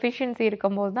பொட்டாசியமும் டெஃபிஷியன்சி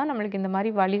இருக்கும்போது தான் நம்மளுக்கு இந்த மாதிரி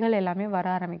வலிகள் எல்லாமே வர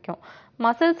ஆரம்பிக்கும்.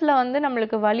 மசில்ஸில் வந்து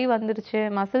நம்மளுக்கு வலி வந்துருச்சு,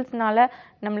 மசில்ஸ்னால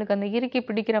நம்மளுக்கு அந்த இறுக்கி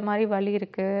பிடிக்கிற மாதிரி வலி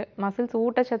இருக்குது, மசில்ஸ்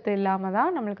ஊட்டச்சத்து இல்லாமல்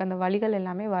தான் நம்மளுக்கு அந்த வலிகள்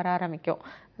எல்லாமே வர ஆரம்பிக்கும்.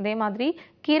 அதே மாதிரி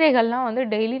கீரைகள்லாம் வந்து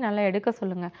டெய்லி நல்லா எடுக்க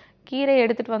சொல்லுங்கள். கீரை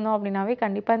எடுத்துகிட்டு வந்தோம் அப்படின்னாவே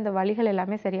கண்டிப்பாக இந்த வலிகள்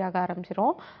எல்லாமே சரியாக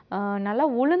ஆரம்பிச்சிடும். நல்லா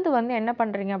உளுந்து வந்து என்ன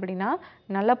பண்ணுறீங்க அப்படின்னா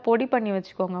நல்லா பொடி பண்ணி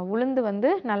வச்சுக்கோங்க. உளுந்து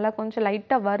வந்து நல்லா கொஞ்சம்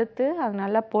லைட்டாக வறுத்து அது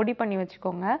நல்லா பொடி பண்ணி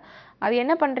வச்சுக்கோங்க. அது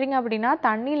என்ன பண்ணுறீங்க அப்படின்னா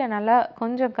தண்ணியில் நல்லா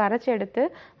கொஞ்சம் கரைச்சி எடுத்து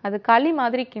அது களி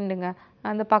மாதிரி கிண்டுங்க.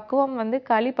 அந்த பக்குவம் வந்து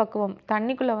களி பக்குவம்.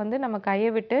 தண்ணிக்குள்ளே வந்து நம்ம கையை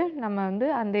விட்டு நம்ம வந்து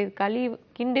அந்த களி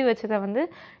கிண்டி வச்சதை வந்து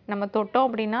நம்ம தொட்டோம்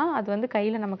அப்படின்னா அது வந்து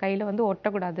நம்ம கையில் வந்து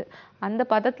ஒட்டக்கூடாது. அந்த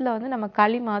பதத்தில் வந்து நம்ம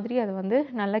களி மாதிரி அதை வந்து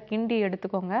நல்லா கிண்டி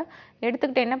எடுத்துக்கோங்க.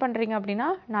 எடுத்துக்கிட்டு என்ன பண்ணுறீங்க அப்படின்னா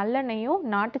நல்லெண்ணெயும்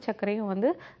நாட்டு சர்க்கரையும் வந்து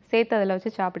சேர்த்து அதில்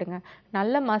வச்சு சாப்பிடுங்க.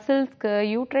 நல்ல மசில்ஸ்க்கு,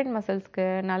 யூட்ரைன் மசில்ஸ்க்கு,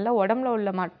 நல்ல உடம்புல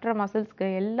உள்ள மற்ற மசில்ஸ்க்கு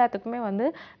எல்லாத்துக்குமே வந்து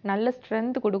நல்ல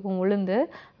ஸ்ட்ரென்த் கொடுக்கும் உளுந்து.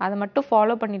 அதை மட்டும்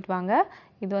ஃபாலோ பண்ணிட்டு வாங்க.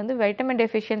 இது வந்து வைட்டமின்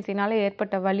டெஃபிஷியன்சினால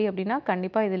ஏற்பட்ட வலி அப்படின்னா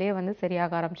கண்டிப்பாக இதிலேயே வந்து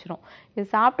சரியாக ஆரம்பிச்சிடும். இது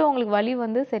சாப்பிட்டு உங்களுக்கு வலி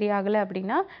வந்து சரியாகலை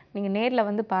அப்படின்னா நீங்கள் நேரில்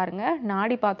வந்து பாருங்கள்.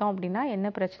 நாடி பார்த்தோம் அப்படின்னா என்ன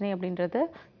பிரச்சனை அப்படின்றது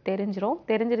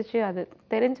தெரிஞ்சிருச்சு. அது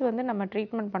தெரிஞ்சு வந்து நம்ம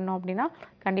ட்ரீட்மெண்ட் பண்ணோம் அப்படின்னா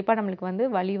கண்டிப்பாக நம்மளுக்கு வந்து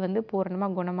வலி வந்து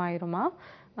பூரணமாக குணமாயிருமா.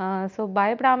 ஸோ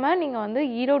பயப்படாமல் நீங்கள் வந்து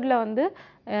ஈரோடில் வந்து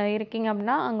இருக்கீங்க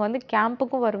அப்படின்னா அங்கே வந்து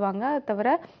கேம்புக்கும் வருவாங்க. அது தவிர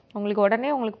உங்களுக்கு உடனே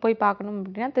உங்களுக்கு போய் பார்க்கணும்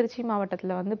அப்படின்னா திருச்சி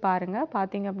மாவட்டத்தில் வந்து பாருங்கள்.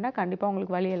 பார்த்தீங்க அப்படின்னா கண்டிப்பாக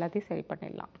உங்களுக்கு வலி எல்லாத்தையும் சரி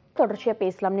பண்ணிடலாம். தொடர்ச்சியாக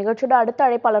பேசலாம். நிகழ்ச்சியோட அடுத்த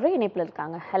அழைப்பாளரும் இணைப்பில்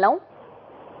இருக்காங்க. ஹலோ.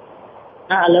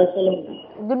 ஹலோ, சொல்லுங்க.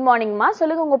 குட் மார்னிங்மா,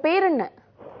 சொல்லுங்க. உங்க பேர் என்ன?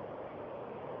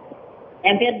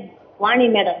 என் பேர் வாணி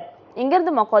மேடம்.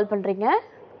 எங்கேருந்துமா கால் பண்ணுறீங்க?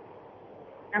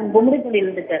 நான்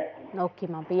கும்மிடிப்பள்ளியில் இருக்கேன்.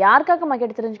 ஓகேம்மா, இப்போ யாருக்காகம்மா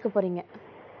கேட்டு தெரிஞ்சுக்க போறீங்க?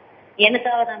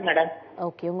 எனக்காக தான் மேடம்.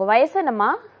 ஓகே, உங்க வயசு என்னம்மா?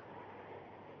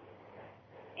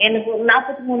 எனக்கு ஒரு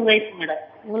 43 வயசு மேடம்.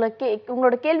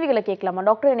 உங்களோட கேள்விகளை கேட்கலாமா?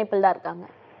 டாக்டர் இணைப்பில் தான் இருக்காங்க.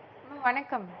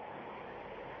 வணக்கம்.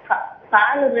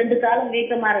 கால் 2 காலும்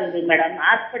வீக்கமா இருக்குது மேடம்.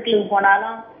 ஹாஸ்பிட்டலுக்கு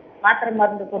போனாலும் மாத்திரை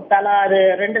மருந்து கொடுத்தாலும் அது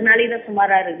 2 நாளைக்கு தான்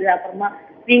சுமாரா இருக்குது, அப்புறமா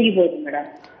வீங்கி போகுது மேடம்.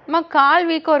 அம்மா கால்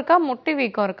வீக்கம் இருக்கா, முட்டி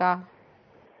வீக்கம் இருக்கா?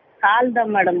 கால்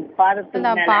தான் மேடம்.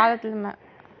 பாதத்துல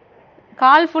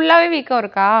கால் ஃபுல்லாவே வீக்கம்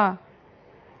இருக்கா?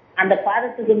 அந்த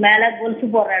பாதத்துக்கு மேல கொலுசு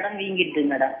போடுற இடம் வீங்கிடுது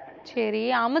மேடம். சரி,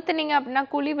 அமுத்துனீங்க அப்படின்னா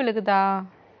குழி விழுகுதா?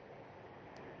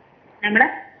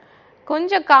 மேடம்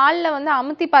கொஞ்சம் காலில் வந்து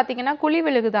அமுத்தி பார்த்தீங்கன்னா குழி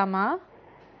விழுகுதாமா?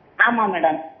 ஆமா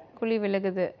மேடம். புலி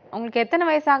விலகுது. உங்களுக்கு எத்தனை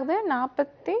வயசு ஆகுது?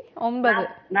 49.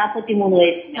 43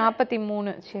 வயசு.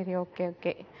 43. சரி, ஓகே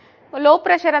ஓகே. லோ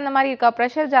பிரஷர் அந்த மாதிரி இருக்கா?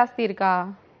 பிரஷர் ஜாஸ்தி இருக்கா?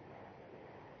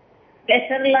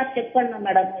 பிரஷர் எல்லாம் செக் பண்ண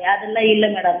மேடம், அதெல்லாம் இல்ல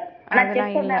மேடம். ஆனா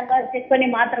செக் பண்ணாங்க, செக் பண்ணி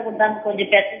மாத்திரை கொடுத்தாங்க, கொஞ்சம்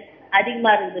பிரஷர்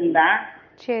அதிகமா இருக்குதுன்னா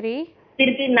சரி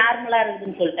திருப்பி நார்மலா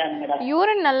இருக்குதுன்னு சொல்லிட்டாங்க மேடம்.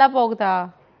 யூரின் நல்லா போகுதா?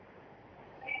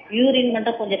 யூரின்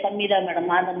மட்டும் கொஞ்சம் கம்மி தான் மேடம்.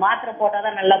 அந்த மாத்திரை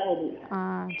போட்டாதான் நல்லா போகுது.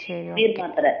 சரி நீர்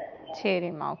மாத்திரை.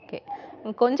 சரிம்மா, ஓகே.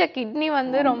 கொஞ்சம் கிட்னி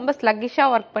வந்து ரொம்ப ஸ்லக்கிஷா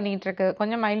ஒர்க் பண்ணிட்டு இருக்கு,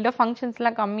 கொஞ்சம் மைல்டா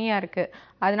ஃபங்க்ஷன்ஸ்லாம் கம்மியா இருக்கு.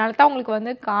 அதனால தான் உங்களுக்கு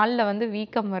வந்து காலில் வந்து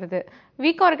வீக்கம் வருது.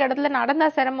 வீக்கம் இருக்க இடத்துல நடந்தா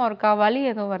சிரமம் இருக்கா? வலி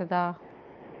எதுவும் வருதா?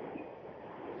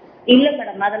 இல்ல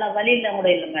மேடம், அதெல்லாம் வலி இல்ல கூட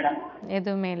இல்ல மேடம்.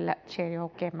 எதுவுமே இல்லை. சரி,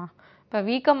 ஓகேம்மா. இப்போ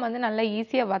வீக்கம் வந்து நல்லா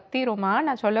ஈஸியாக வத்திருமா?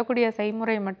 நான் சொல்லக்கூடிய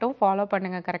செய்முறை மட்டும் ஃபாலோ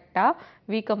பண்ணுங்க கரெக்டாக,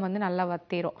 வீக்கம் வந்து நல்லா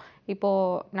வத்திரும்.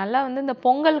 இப்போது நல்லா வந்து இந்த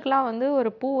பொங்கலுக்குலாம் வந்து ஒரு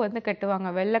பூ வந்து கட்டுவாங்க,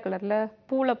 வெள்ளை கலரில்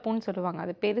பூளைப்பூன்னு சொல்லுவாங்க.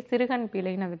 அது பேர் சிறுகன்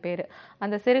பீலைன்னு அது பேர்.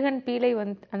 அந்த சிறுகன் பீலை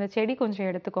வந்து அந்த செடி கொஞ்சம்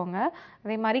எடுத்துக்கோங்க.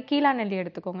 அதே மாதிரி கீழா நெல்லி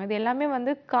எடுத்துக்கோங்க. இது எல்லாமே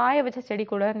வந்து காய வச்ச செடி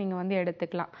கூட நீங்கள் வந்து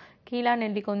எடுத்துக்கலாம். கீழா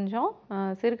நெல்லி கொஞ்சம்,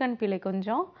 சிறுகன் பீலை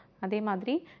கொஞ்சம், அதே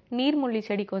மாதிரி நீர்முள்ளி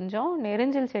செடி கொஞ்சம்,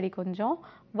 நெரிஞ்சல் செடி கொஞ்சம்,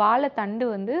 வாழைத்தண்டு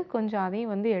வந்து கொஞ்சம்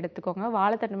அதையும் வந்து எடுத்துக்கோங்க.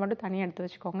 வாழைத்தண்டு மட்டும் தனியாக எடுத்து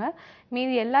வச்சுக்கோங்க.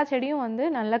 மீதி எல்லா செடியும் வந்து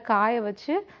நல்லா காய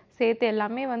வச்சு சேர்த்து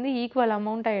எல்லாமே வந்து ஈக்குவல்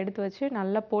அமௌண்ட்டாக எடுத்து வச்சு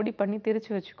நல்லா பொடி பண்ணி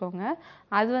திரிச்சு வச்சுக்கோங்க.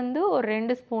 அது வந்து ஒரு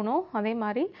 2 ஸ்பூனும், அதே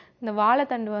மாதிரி இந்த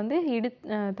வாழைத்தண்டு வந்து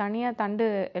தனியாக தண்டு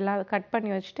எல்லாம் கட்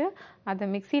பண்ணி வச்சுட்டு அதை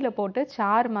மிக்சியில் போட்டு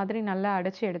சாறு மாதிரி நல்லா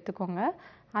அடைச்சி எடுத்துக்கோங்க.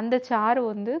 அந்த சாறு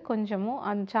வந்து கொஞ்சமும்,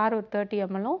 அந்த சாறு ஒரு 30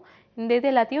 ml, இந்த இது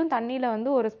எல்லாத்தையும் தண்ணியில் வந்து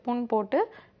ஒரு ஸ்பூன் போட்டு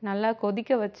நல்லா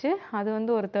கொதிக்க வச்சு அது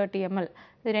வந்து ஒரு 30 ml,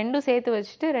 இது ரெண்டும் சேர்த்து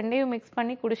வச்சுட்டு ரெண்டையும் மிக்ஸ்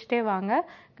பண்ணி குடிச்சிட்டே வாங்க.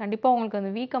 கண்டிப்பாக உங்களுக்கு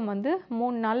அந்த வீக்கம் வந்து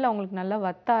 3 நாளில் உங்களுக்கு நல்லா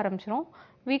வத்த ஆரம்பிச்சிடும்.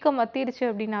 வீக்கம் வத்திருச்சு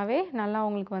அப்படின்னாவே நல்லா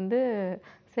உங்களுக்கு வந்து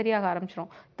சரியாக ஆரம்பிச்சிடும்.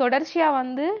 தொடர்ச்சியாக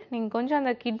வந்து நீங்கள் கொஞ்சம்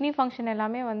அந்த கிட்னி ஃபங்க்ஷன்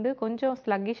எல்லாமே வந்து கொஞ்சம்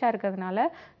ஸ்லக்கிஷாக இருக்கிறதுனால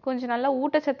கொஞ்சம் நல்லா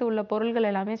ஊட்டச்சத்து உள்ள பொருள்கள்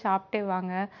எல்லாமே சாப்பிட்டே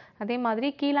வாங்க. அதே மாதிரி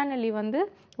கீழா நெல்லி வந்து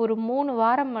ஒரு 3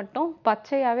 வாரம் மட்டும்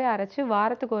பச்சையாகவே அரைச்சி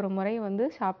வாரத்துக்கு ஒரு முறை வந்து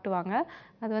சாப்பிட்டு வாங்க.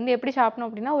 அது வந்து எப்படி சாப்பிடணும்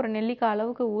அப்படின்னா, ஒரு நெல்லிக்காய்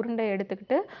அளவுக்கு உருண்டை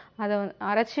எடுத்துக்கிட்டு அதை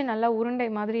அரைச்சி நல்லா உருண்டை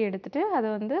மாதிரி எடுத்துட்டு அதை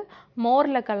வந்து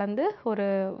மோரில் கலந்து ஒரு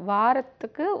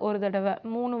வாரத்துக்கு ஒரு தடவை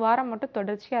 3 வாரம் மட்டும்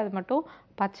தொடர்ச்சியாக அது மட்டும்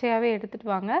பச்சையாகவே எடுத்துட்டு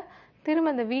வாங்க. திரும்ப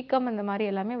இந்த வீக்கம் இந்த மாதிரி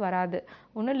எல்லாமே வராது.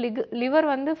 ஒன்று லிவர்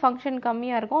வந்து ஃபங்க்ஷன்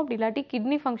கம்மியாக இருக்கும், அப்படி இல்லாட்டி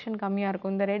கிட்னி ஃபங்க்ஷன் கம்மியாக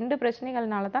இருக்கும். இந்த 2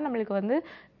 பிரச்சனைகள்னால தான் நம்மளுக்கு வந்து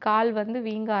கால் வந்து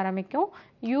வீங்க ஆரம்பிக்கும்.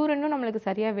 யூரினும் நம்மளுக்கு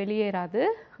சரியாக வெளியேறாது.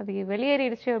 அது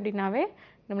வெளியேறிடுச்சு அப்படின்னாவே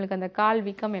நம்மளுக்கு அந்த கால்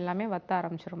வீக்கம் எல்லாமே வத்த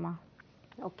ஆரம்பிச்சிருமா.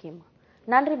 ஓகேம்மா,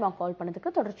 நன்றிம்மா கால்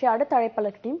பண்ணதுக்கு. தொடர்ச்சி அடுத்த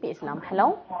அழைப்பாளர்கிட்டையும் பேசலாம். ஹலோ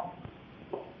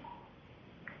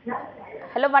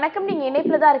ஹலோ, வணக்கம். நீங்கள்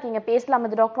இணைப்பில் தான் இருக்கீங்க, பேசலாம்.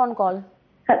 இது doctor on call.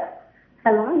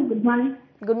 Hello, good morning.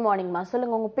 Good மார்னிங்மா,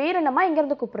 சொல்லுங்க. உங்க பேர் என்னம்மா, எங்க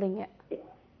இருந்து கூப்பிடுறீங்க?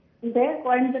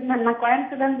 கோயம்புத்தூர். நான்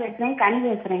கோயம்புத்தூர் பேசுறேன், கனி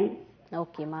பேசுறேன்.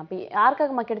 ஓகேம்மா, அப்போ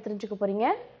யாருக்காகம்மா கேட்டு தெரிஞ்சுக்க போறீங்க?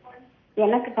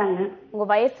 எனக்கு தாங்க. உங்க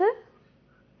வயசு?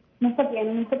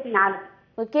 34.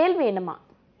 உங்க கேள்வி என்னம்மா?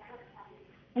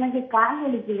 எனக்கு கால்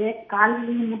வலிக்குது, கால்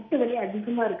வலி, முட்டு வலி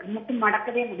அதிகமா இருக்கு, முட்டு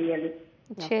மடக்கவே முடியாது.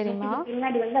 சரிம்மா.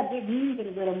 பின்னாடி வந்து அப்படியே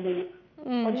வீங்கிருது ரொம்ப.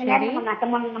 கொஞ்ச நேரம்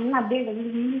நட்டமானோம்னா அப்படியே வந்து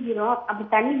வீங்கிரும். அப்படி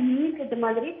தண்ணி வீங்கிட்டு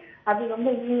மாதிரி அப்படி ரொம்ப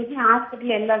வீங்கி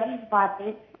ஹாஸ்பிட்டல் எல்லா இடமும்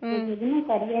பார்த்தேன். எதுவுமே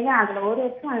சரியாக அதுல 1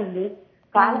 வருஷம் ஆகுது.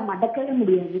 காலை மடக்கவே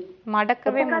முடியாது.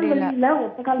 மடக்கவே முடியல.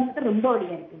 ஒத்த கால் மட்டும் ரொம்ப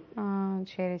வலியா இருக்கு.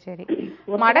 சரி சரி.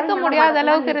 மடக்க முடியாத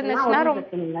அளவுக்கு இருந்துச்சுன்னா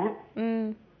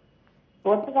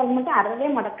ஒத்த கால் மட்டும் அறவே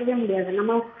மடக்கவே முடியாது.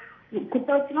 நம்ம குத்த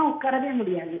வச்சுனா உட்காரவே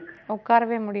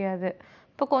முடியாது.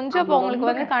 இப்போ கொஞ்சம் இப்போ உங்களுக்கு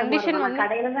வந்து கண்டிஷன் வந்து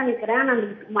கடையில தான் நிக்கிறேன், நான்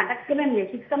மடக்கவே முடியாது,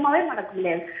 சுத்தமாவே மடக்க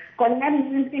முடியாது. கொஞ்ச நேரம்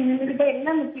நின்றுகிட்டே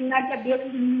எல்லாம் பின்னாடி அப்படியே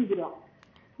வீங்கிரும்.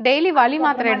 டெய்லி வலி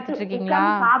மாத்திரை எடுத்துட்டு இருக்கீங்களா?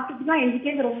 சாப்பிட்டுட்டு தான்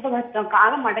எந்திரிக்கிறது ரொம்ப கஷ்டம்.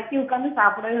 காலை மடக்கி உட்கார்ந்து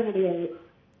சாப்பிடவே முடியாது.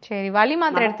 சரி, வலி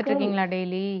மாத்திரை எடுத்துட்டு இருக்கீங்களா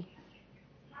டெய்லி?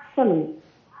 சொல்லுங்க.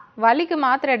 வலிக்கு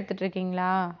மாத்திரை எடுத்துட்டு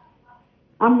இருக்கீங்களா?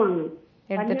 ஆமாங்க,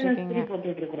 எடுத்துட்டு இருக்கீங்க.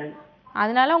 போட்டுட்டு இருக்கேன்.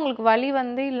 அதனால உங்களுக்கு வலி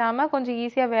வந்து இல்லாம கொஞ்சம்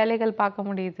ஈஸியா வேலைகள் பார்க்க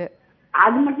முடியுது.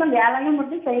 அது மட்டும் வேலையும்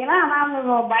மட்டும் செய்யலாம்.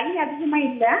 ஆனா வலி அதிகமா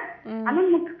இல்ல, ஆனா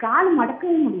நமக்கு கால்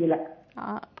மடக்கவே முடியல.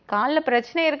 காலில்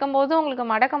பிரச்சனை இருக்கும்போது உங்களுக்கு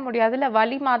மடக்க முடியாதுல்ல,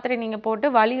 வலி மாத்திரை நீங்க போட்டு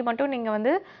வலி மட்டும் நீங்க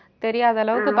வந்து தெரியாத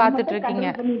அளவுக்கு பார்த்துட்டு இருக்கீங்க.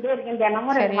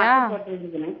 சரியா?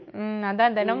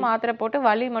 அதான் தினமும் மாத்திரை போட்டு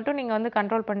வலி மட்டும் நீங்க வந்து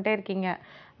கண்ட்ரோல் பண்ணிட்டே இருக்கீங்க.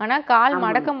 ஆனா கால்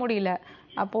மடக்க முடியல.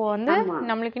 அப்போ வந்து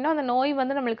நம்மளுக்கு இன்னும் அந்த நோய்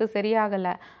வந்து நம்மளுக்கு சரியாகல.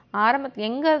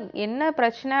 என்ன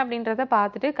பிரச்சனை அப்படின்றத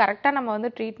பார்த்துட்டு கரெக்டாக நம்ம வந்து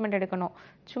ட்ரீட்மெண்ட் எடுக்கணும்.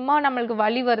 சும்மா நம்மளுக்கு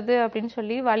வலி வருது அப்படின்னு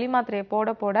சொல்லி வலி மாத்திரையை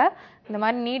போட போட இந்த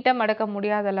மாதிரி நீட்டாக மடக்க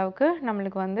முடியாத அளவுக்கு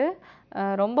நம்மளுக்கு வந்து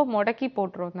ரொம்ப முடக்கி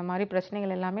போட்டுரும். இந்த மாதிரி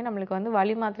பிரச்சனைகள் எல்லாமே நம்மளுக்கு வந்து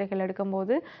வலி மாத்திரைகள்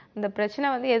எடுக்கும்போது இந்த பிரச்சனை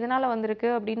வந்து எதனால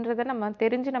வந்திருக்கு அப்படின்றத நம்ம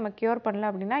தெரிஞ்சு நம்ம க்யூர்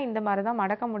பண்ணல அப்படின்னா இந்த மாதிரி தான்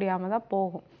மடக்க முடியாமல் தான்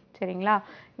போகும். சரிங்களா?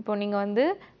 இப்போ நீங்கள் வந்து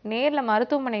நேரில்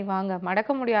மருத்துவமனை வாங்க.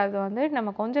 மடக்க முடியாதது வந்து நம்ம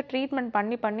கொஞ்சம் ட்ரீட்மெண்ட்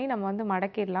பண்ணி நம்ம வந்து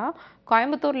மடக்கிடலாம்.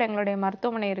 கோயம்புத்தூரில் எங்களுடைய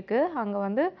மருத்துவமனை இருக்குது. அங்கே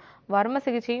வந்து வர்ம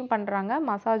சிகிச்சையும் பண்ணுறாங்க,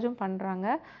 மசாஜும் பண்ணுறாங்க.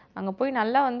 அங்கே போய்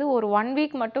நல்லா வந்து ஒரு 1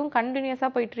 வீக் மட்டும்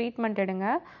கண்டினியூஸாக போய் ட்ரீட்மெண்ட் எடுங்க.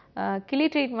 கிளி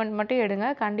ட்ரீட்மெண்ட் மட்டும் எடுங்க.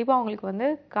 கண்டிப்பாக உங்களுக்கு வந்து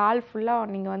கால்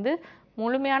ஃபுல்லாக நீங்கள் வந்து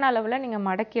முழுமையான அளவில் நீங்கள்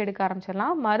மடக்கி எடுக்க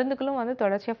ஆரம்பிச்சிடலாம். மருந்துகளும் வந்து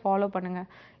தொடர்ச்சியாக ஃபாலோ பண்ணுங்கள்.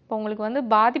 இப்போ உங்களுக்கு வந்து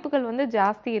பாதிப்புகள் வந்து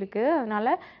ஜாஸ்தி இருக்குது. அதனால்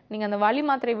நீங்கள் அந்த வலி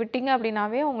மாத்திரை விட்டீங்க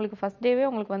அப்படின்னாவே உங்களுக்கு ஃபஸ்ட் டேவே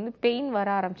உங்களுக்கு வந்து பெயின் வர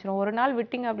ஆரம்பிச்சிடும். ஒரு நாள்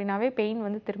விட்டீங்க அப்படின்னாவே பெயின்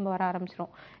வந்து திரும்ப வர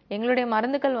ஆரம்பிச்சிடும். எங்களுடைய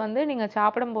மருந்துகள் வந்து நீங்கள்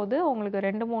சாப்பிடும்போது உங்களுக்கு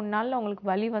 2-3 நாளில் உங்களுக்கு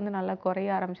வலி வந்து நல்லா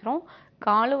குறைய ஆரம்பிச்சிடும்.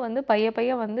 காலும் வந்து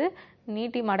பைய வந்து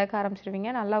நீட்டி மடக்க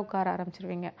ஆரம்பிச்சிருவீங்க, நல்லா உட்கார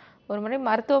ஆரம்பிச்சிருவீங்க. ஒரு முறை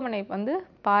மருத்துவமனை வந்து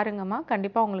பாருங்கம்மா.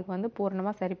 கண்டிப்பாக உங்களுக்கு வந்து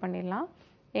பூரணமாக சரி பண்ணிடலாம்.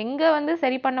 எங்கே வந்து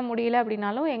சரி பண்ண முடியல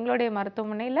அப்படின்னாலும் எங்களுடைய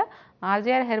மருத்துவமனையில்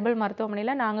ஆர்ஜிஆர் ஹெர்பல்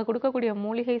மருத்துவமனையில் நாங்கள் கொடுக்கக்கூடிய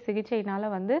மூலிகை சிகிச்சையினால்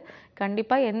வந்து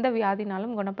கண்டிப்பாக எந்த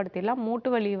வியாதினாலும் குணப்படுத்திடலாம். மூட்டு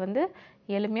வலி வந்து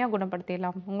எளிமையாக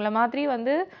குணப்படுத்திடலாம். உங்களை மாதிரி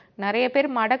வந்து நிறைய பேர்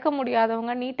மடக்க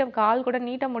முடியாதவங்க, கால் கூட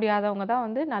நீட்ட முடியாதவங்க தான்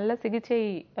வந்து நல்ல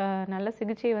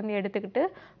சிகிச்சை வந்து எடுத்துக்கிட்டு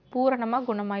பூரணமாக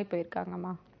குணமாகி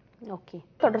போயிருக்காங்கம்மா. ஓகே,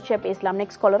 தொடர்ச்சியாக பேசலாம்.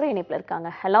 நெக்ஸ்ட் காலரும் இணைப்பில் இருக்காங்க.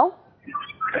 ஹலோ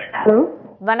ஹலோ,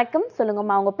 வணக்கம்.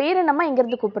 சொல்லுங்கம்மா, உங்கள் பேர் என்னம்மா,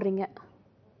 எங்கேருந்து கூப்பிடுறீங்க?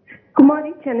 குமாரி,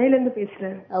 சென்னையில இருந்து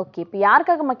பேசுறேன். ஓகே, இப்போ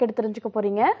யாருக்காக மக்கள் தெரிஞ்சுக்க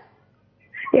போறீங்க?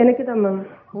 எனக்கு தான் மேம்.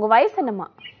 உங்க வயசு என்னம்மா?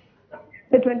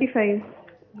 25.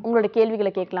 உங்களோட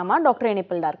கேள்விகளை கேட்கலாமா? டாக்டர்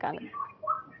இணைப்பில் தான் இருக்காங்க.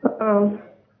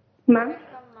 மேம்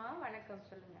வணக்கம்,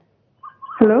 சொல்லுங்க.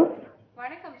 ஹலோ,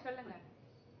 வணக்கம், சொல்லுங்க.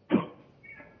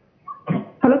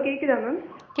 ஹலோ, கேக்குதா மேம்?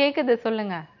 கேக்குது,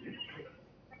 சொல்லுங்க.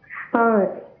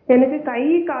 எனக்கு கை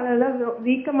காலெல்லாம்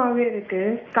வீக்கமாவே இருக்கு.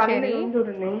 காலையில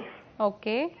எழுந்துடனே.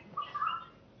 ஓகே.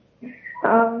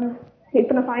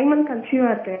 இப்போ நான் 5 months கன்சீவா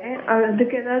இருக்கேன்.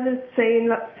 அதுக்கு ஏதாவது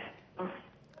செய்யலாம்?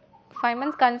 5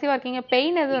 months கன்சீவா இருக்கீங்க.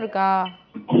 பெயின் எதுவும் இருக்கா?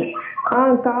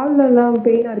 கால்ல எல்லாம்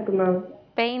பெயினா இருக்கு மேம்.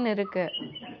 பெயின் இருக்கு.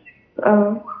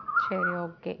 சரி,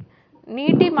 ஓகே.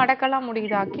 நீட்டி மடக்கலாம்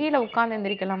முடியுதா? கீழே உட்கார்ந்து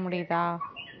எந்திரிக்கலாம் முடியுதா?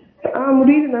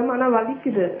 முடியுது மேம், ஆனா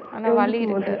வலிக்குது. ஆனா வலி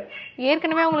இருக்கு.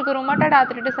 ஏற்கனவே உங்களுக்கு ருமட்டாய்டு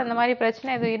ஆர்த்ரைட்டிஸ் அந்த மாதிரி பிரச்சனை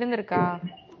எதுவும் இருந்திருக்கா?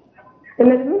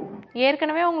 என்னது?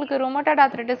 ஏற்கனவே உங்களுக்கு ருமட்டாய்டு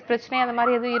ஆர்த்ரைட்டிஸ் பிரச்சனை அந்த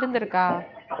மாதிரி எதுவும் இருந்திருக்கா?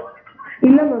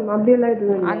 இல்ல மேம், அப்படியெல்லாம்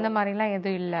எதுவும் இல்ல. அந்த மாதிரிலாம்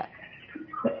எதுவும் இல்ல.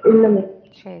 இல்ல மேம்.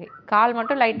 சரி, கால்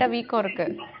மட்டும் லைட்டா வீக்கம் இருக்கு.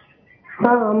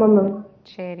 ஆமா மேம்.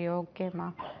 சரி, ஓகேம்மா.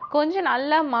 கொஞ்சம்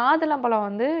நல்லா மாதுளம்பழம்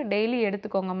வந்து டெய்லி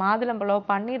எடுத்துக்கோங்க. மாதுளம்பழம்,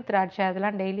 பன்னீர் திராட்சை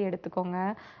அதெல்லாம் டெய்லி எடுத்துக்கோங்க.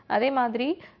 அதே மாதிரி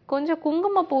கொஞ்சம்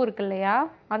குங்குமப்பூ இருக்கு இல்லையா,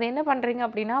 அதை என்ன பண்ணுறீங்க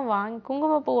அப்படின்னா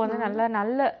குங்குமப்பூ வந்து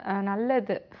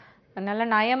நல்லது, நல்ல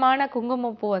நயமான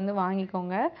குங்குமப்பூ வந்து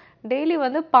வாங்கிக்கோங்க. டெய்லி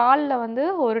வந்து பாலில் வந்து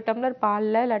 1 டம்ளர்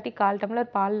பாலில் இல்லாட்டி 1/4 டம்ளர்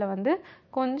பாலில் வந்து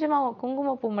கொஞ்சமாக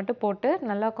குங்குமப்பூ மட்டும் போட்டு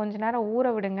நல்லா கொஞ்ச நேரம்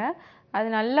ஊற விடுங்க. அது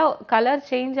நல்லா கலர்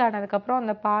சேஞ்ச் ஆனதுக்கப்புறம்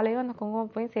அந்த பாலையும் அந்த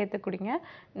குங்குமப்பூவையும் சேர்த்து குடிங்க.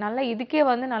 நல்லா இதுக்கே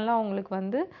வந்து நல்லா உங்களுக்கு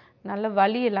வந்து நல்ல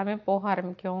வலி எல்லாமே போக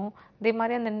ஆரம்பிக்கும். அதே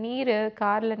மாதிரி அந்த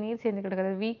காரில் நீர் சேர்ந்து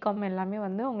கிடக்கிறது, வீக்கம் எல்லாமே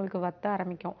வந்து உங்களுக்கு வத்த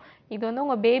ஆரம்பிக்கும். இது வந்து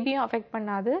உங்கள் பேபியும் அஃபெக்ட்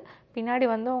பண்ணாது. பின்னாடி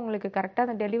வந்து உங்களுக்கு கரெக்டாக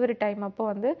அந்த டெலிவரி டைம் அப்போ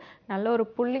வந்து நல்ல ஒரு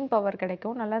புல்லிங் பவர்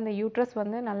கிடைக்கும். நல்லா அந்த யூட்ரஸ்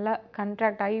வந்து நல்லா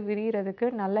கண்ட்ராக்ட் ஆகி விரிகிறதுக்கு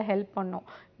நல்லா ஹெல்ப் பண்ணும்.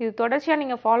 இது தொடர்ச்சியாக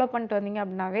நீங்கள் ஃபாலோ பண்ணிட்டு வந்தீங்க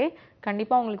அப்படின்னாவே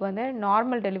கண்டிப்பாக உங்களுக்கு வந்து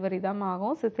நார்மல் டெலிவரி தான்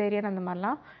ஆகும். சிசேரியன் அந்த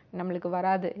மாதிரிலாம் நம்மளுக்கு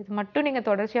வராது. இது மட்டும் நீங்கள்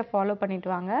தொடர்ச்சியாக ஃபாலோ பண்ணிட்டு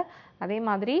வாங்க. அதே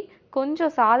மாதிரி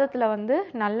கொஞ்சம் சாதத்தில் வந்து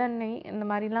நல்லெண்ணெய் இந்த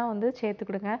மாதிரிலாம் வந்து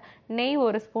சேர்த்துக்கிடுங்க. நெய்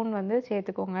 1 ஸ்பூன் வந்து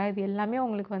சேர்த்துக்கோங்க. இது எல்லாமே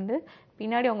உங்களுக்கு வந்து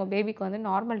பின்னாடி உங்கள் பேபிக்கு வந்து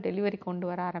நார்மல் டெலிவரி கொண்டு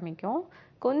வர ஆரம்பிக்கும்.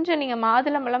 கொஞ்சம் நீங்கள்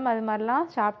மாதுளம்பழம் அது மாதிரிலாம்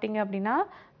சாப்பிட்டீங்க அப்படின்னா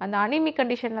அந்த அனிமிக்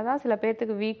கண்டிஷனில் தான் சில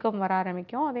பேர்த்துக்கு வீக்கம் வர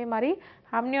ஆரம்பிக்கும். அதே மாதிரி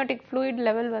அம்னியோட்டிக் ஃப்ளூயிட்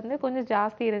லெவல் வந்து கொஞ்சம்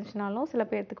ஜாஸ்தி இருந்துச்சுனாலும் சில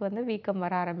பேர்த்துக்கு வந்து வீக்கம்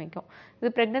வர ஆரம்பிக்கும்.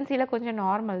 இது ப்ரெக்னன்சியில் கொஞ்சம்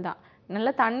நார்மல் தான்.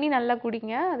 நல்லா தண்ணி நல்லா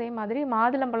குடிங்க. அதே மாதிரி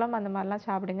மாதுளம்பழம் அந்த மாதிரிலாம்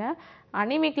சாப்பிடுங்க.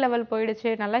 அனிமிக் லெவல் போயிடுச்சு,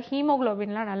 நல்லா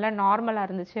ஹீமோகுளோபின்லாம் நல்லா நார்மலாக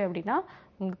இருந்துச்சு அப்படின்னா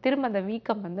உங்களுக்கு திரும்ப அந்த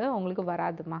வீக்கம் வந்து உங்களுக்கு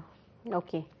வராதுமா.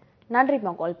 ஓகே,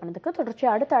 நன்றிம்மா கால் பண்ணதுக்கு. தொடர்ச்சி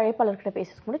அடுத்த அழைப்பாளர்கிட்ட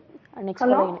பேசுறதுக்கு முன்னாடி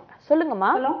நெக்ஸ்ட் சொல்லுங்கம்மா.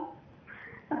 ஹலோ,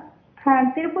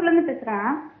 திருப்பூர்ல இருந்து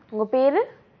பேசுறேன். உங்க பேரு?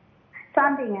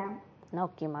 சாந்திங்க.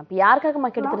 ஓகேம்மா, இப்போ யாருக்காக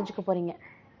மக்கள் தெரிஞ்சுக்க போறீங்க?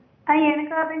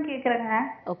 எனக்காக தான் கேக்குறேங்க.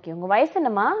 ஓகே, உங்க வயசு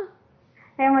என்னம்மா?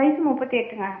 என் வயசு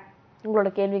 38ங்க. உங்களோட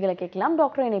கேள்விகளை கேட்கலாம்.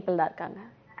 டாக்டர் இணைப்பில் தான் இருக்காங்க.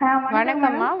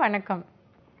 வணக்கம்மா. வணக்கம்.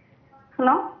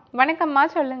 ஹலோ, வணக்கம்மா,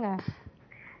 சொல்லுங்க.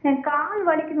 என் கால்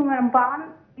வலிக்குது மேடம். பால்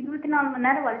 24 மணி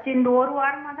நேரம் வலிச்சு இந்த ஒரு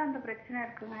வாரமா தான் அந்த பிரச்சனை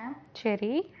இருக்குங்க.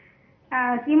 சரி.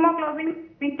 ஹீமோகுளோபின்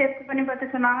டெஸ்ட் பண்ணி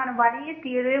பார்த்து சொன்னாங்க, ஆனா வலியே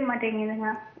தீரவே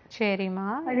மாட்டேங்குதுங்க. சரிம்மா.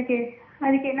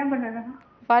 அதுக்கு என்ன பண்றதுங்க?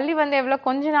 வலி வந்து எவ்வளவு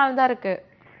கொஞ்ச நாள் தான் இருக்கு?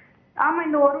 ஆமா,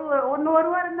 இந்த ஒரு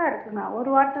வாரம் தான் இருக்குங்க. ஒரு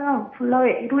வாரத்தை தான்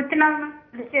ஃபுல்லாவே 24 மணி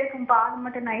நேரம் இருக்கும். அது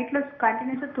மட்டும் நைட்ல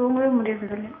கண்டினியூஸா தூங்கவே முடியாது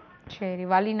இல்லை. சரி,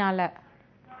 வலினால.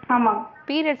 ஆமா.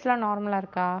 பீரியட்ஸ்லாம் நார்மலா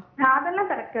இருக்கா? அதெல்லாம்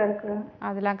கரெக்டா இருக்கு.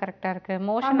 அதெல்லாம் கரெக்டா இருக்கு.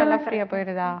 மோஷன் எல்லாம் ஃப்ரீயா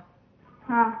போயிருதா?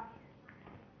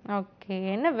 ஓகே.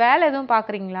 என்ன வேலை எதுவும்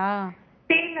பாக்குறீங்களா?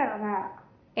 டெய்லருங்க.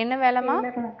 என்ன வேலைமா?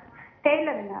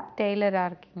 டெய்லருங்க. டெய்லரா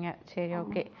இருக்கீங்க. சரி,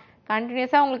 ஓகே.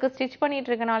 கண்டினியூஸா உங்களுக்கு ஸ்டிச் பண்ணிட்டு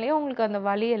இருக்கனாலே உங்களுக்கு அந்த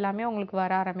வலி எல்லாமே உங்களுக்கு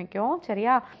வர ஆரம்பிக்கும்.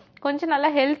 சரியா? கொஞ்சம் நல்லா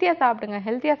ஹெல்த்தியா சாப்பிடுங்க.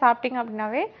 ஹெல்த்தியா சாப்பிட்டீங்க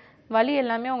அப்படின்னாவே வலி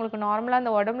எல்லாமே உங்களுக்கு நார்மலா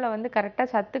அந்த உடம்புல வந்து கரெக்டா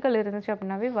சத்துக்கள் இருந்துச்சு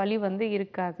அப்படின்னாவே வலி வந்து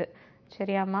இருக்காது.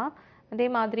 சரியாம்மா? அதே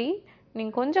மாதிரி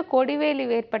நீங்கள் கொஞ்சம் கொடிவேலி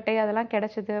வேர்ப்பட்டை அதெல்லாம்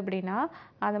கிடைச்சிது அப்படின்னா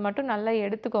அதை மட்டும் நல்லா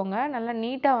எடுத்துக்கோங்க. நல்லா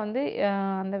நீட்டாக வந்து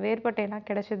அந்த வேர்ப்பட்டையெல்லாம்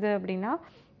கிடைச்சிது அப்படின்னா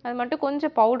அது மட்டும்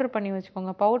கொஞ்சம் பவுடர் பண்ணி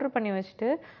வச்சுக்கோங்க. பவுடர் பண்ணி வச்சுட்டு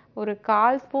ஒரு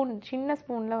 1/4 ஸ்பூன், சின்ன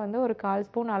ஸ்பூனில் வந்து ஒரு 1/4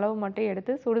 ஸ்பூன் அளவு மட்டும்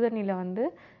எடுத்து சுடுதண்ணியில் வந்து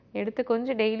எடுத்து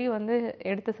கொஞ்சம் டெய்லி வந்து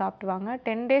எடுத்து சாப்பிடுவாங்க.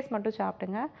 10 days மட்டும்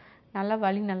சாப்பிடுங்க. நல்லா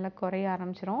வலி நல்லா குறைய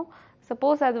ஆரம்பிச்சிரும்.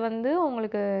 சப்போஸ் அது வந்து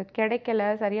உங்களுக்கு கிடைக்கல,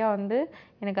 சரியாக வந்து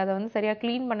எனக்கு அதை வந்து சரியாக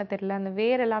க்ளீன் பண்ண தெரியல, அந்த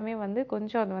வேர் எல்லாமே வந்து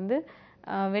கொஞ்சம் அது வந்து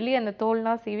வெளியே அந்த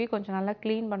தோல்லாம் சீவி கொஞ்சம் நல்லா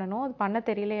க்ளீன் பண்ணணும். அது பண்ண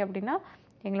தெரியல அப்படின்னா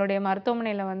எங்களுடைய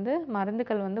மருத்துவமனையில் வந்து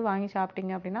மருந்துகள் வந்து வாங்கி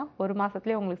சாப்பிட்டீங்க அப்படின்னா 1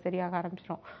 மாதத்துலேயே உங்களுக்கு சரியாக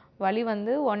ஆரம்பிச்சிடும். வலி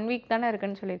வந்து 1 week தானே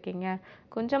இருக்குன்னு சொல்லியிருக்கீங்க.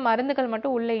 கொஞ்சம் மருந்துகள்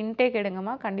மட்டும் உள்ள இன்டேக்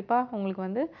எடுங்கம்மா. கண்டிப்பாக உங்களுக்கு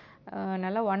வந்து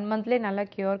நல்லா 1 monthலேயே நல்லா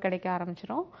க்யூர் கிடைக்க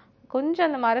ஆரம்பிச்சிடும். கொஞ்சம்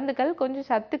அந்த மருந்துகள் கொஞ்சம்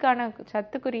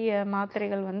சத்துக்குரிய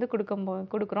மாத்திரைகள் வந்து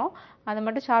கொடுக்குறோம். அதை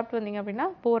மட்டும் சாப்பிட்டு வந்தீங்க அப்படின்னா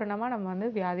பூரணமாக நம்ம வந்து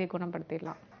வியாதியை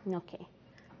குணப்படுத்திடலாம். ஓகே,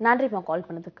 நன்றிம்மா கால்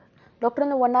பண்ணதுக்கு. டாக்டர்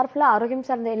இந்த 1 hour ஃபுல்லாக ஆரோக்கியம்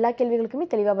சார்ந்த எல்லா கேள்விகளுக்குமே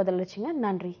தெளிவாக பதில் அளிச்சிங்க.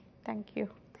 நன்றி. தேங்க்யூ.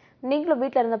 நீங்களும்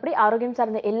வீட்டில் இருந்தபடி ஆரோக்கியம்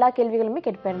சார்ந்த எல்லா கேள்விகளுமே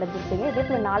கேட்டு பயன்படுத்திருக்கீங்க. இதே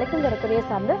போல நாளைக்கும் இந்த துறையை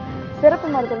சார்ந்த சிறப்பு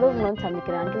மருத்துவர்கள் உங்களை வந்து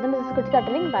சந்திக்கிறேன்.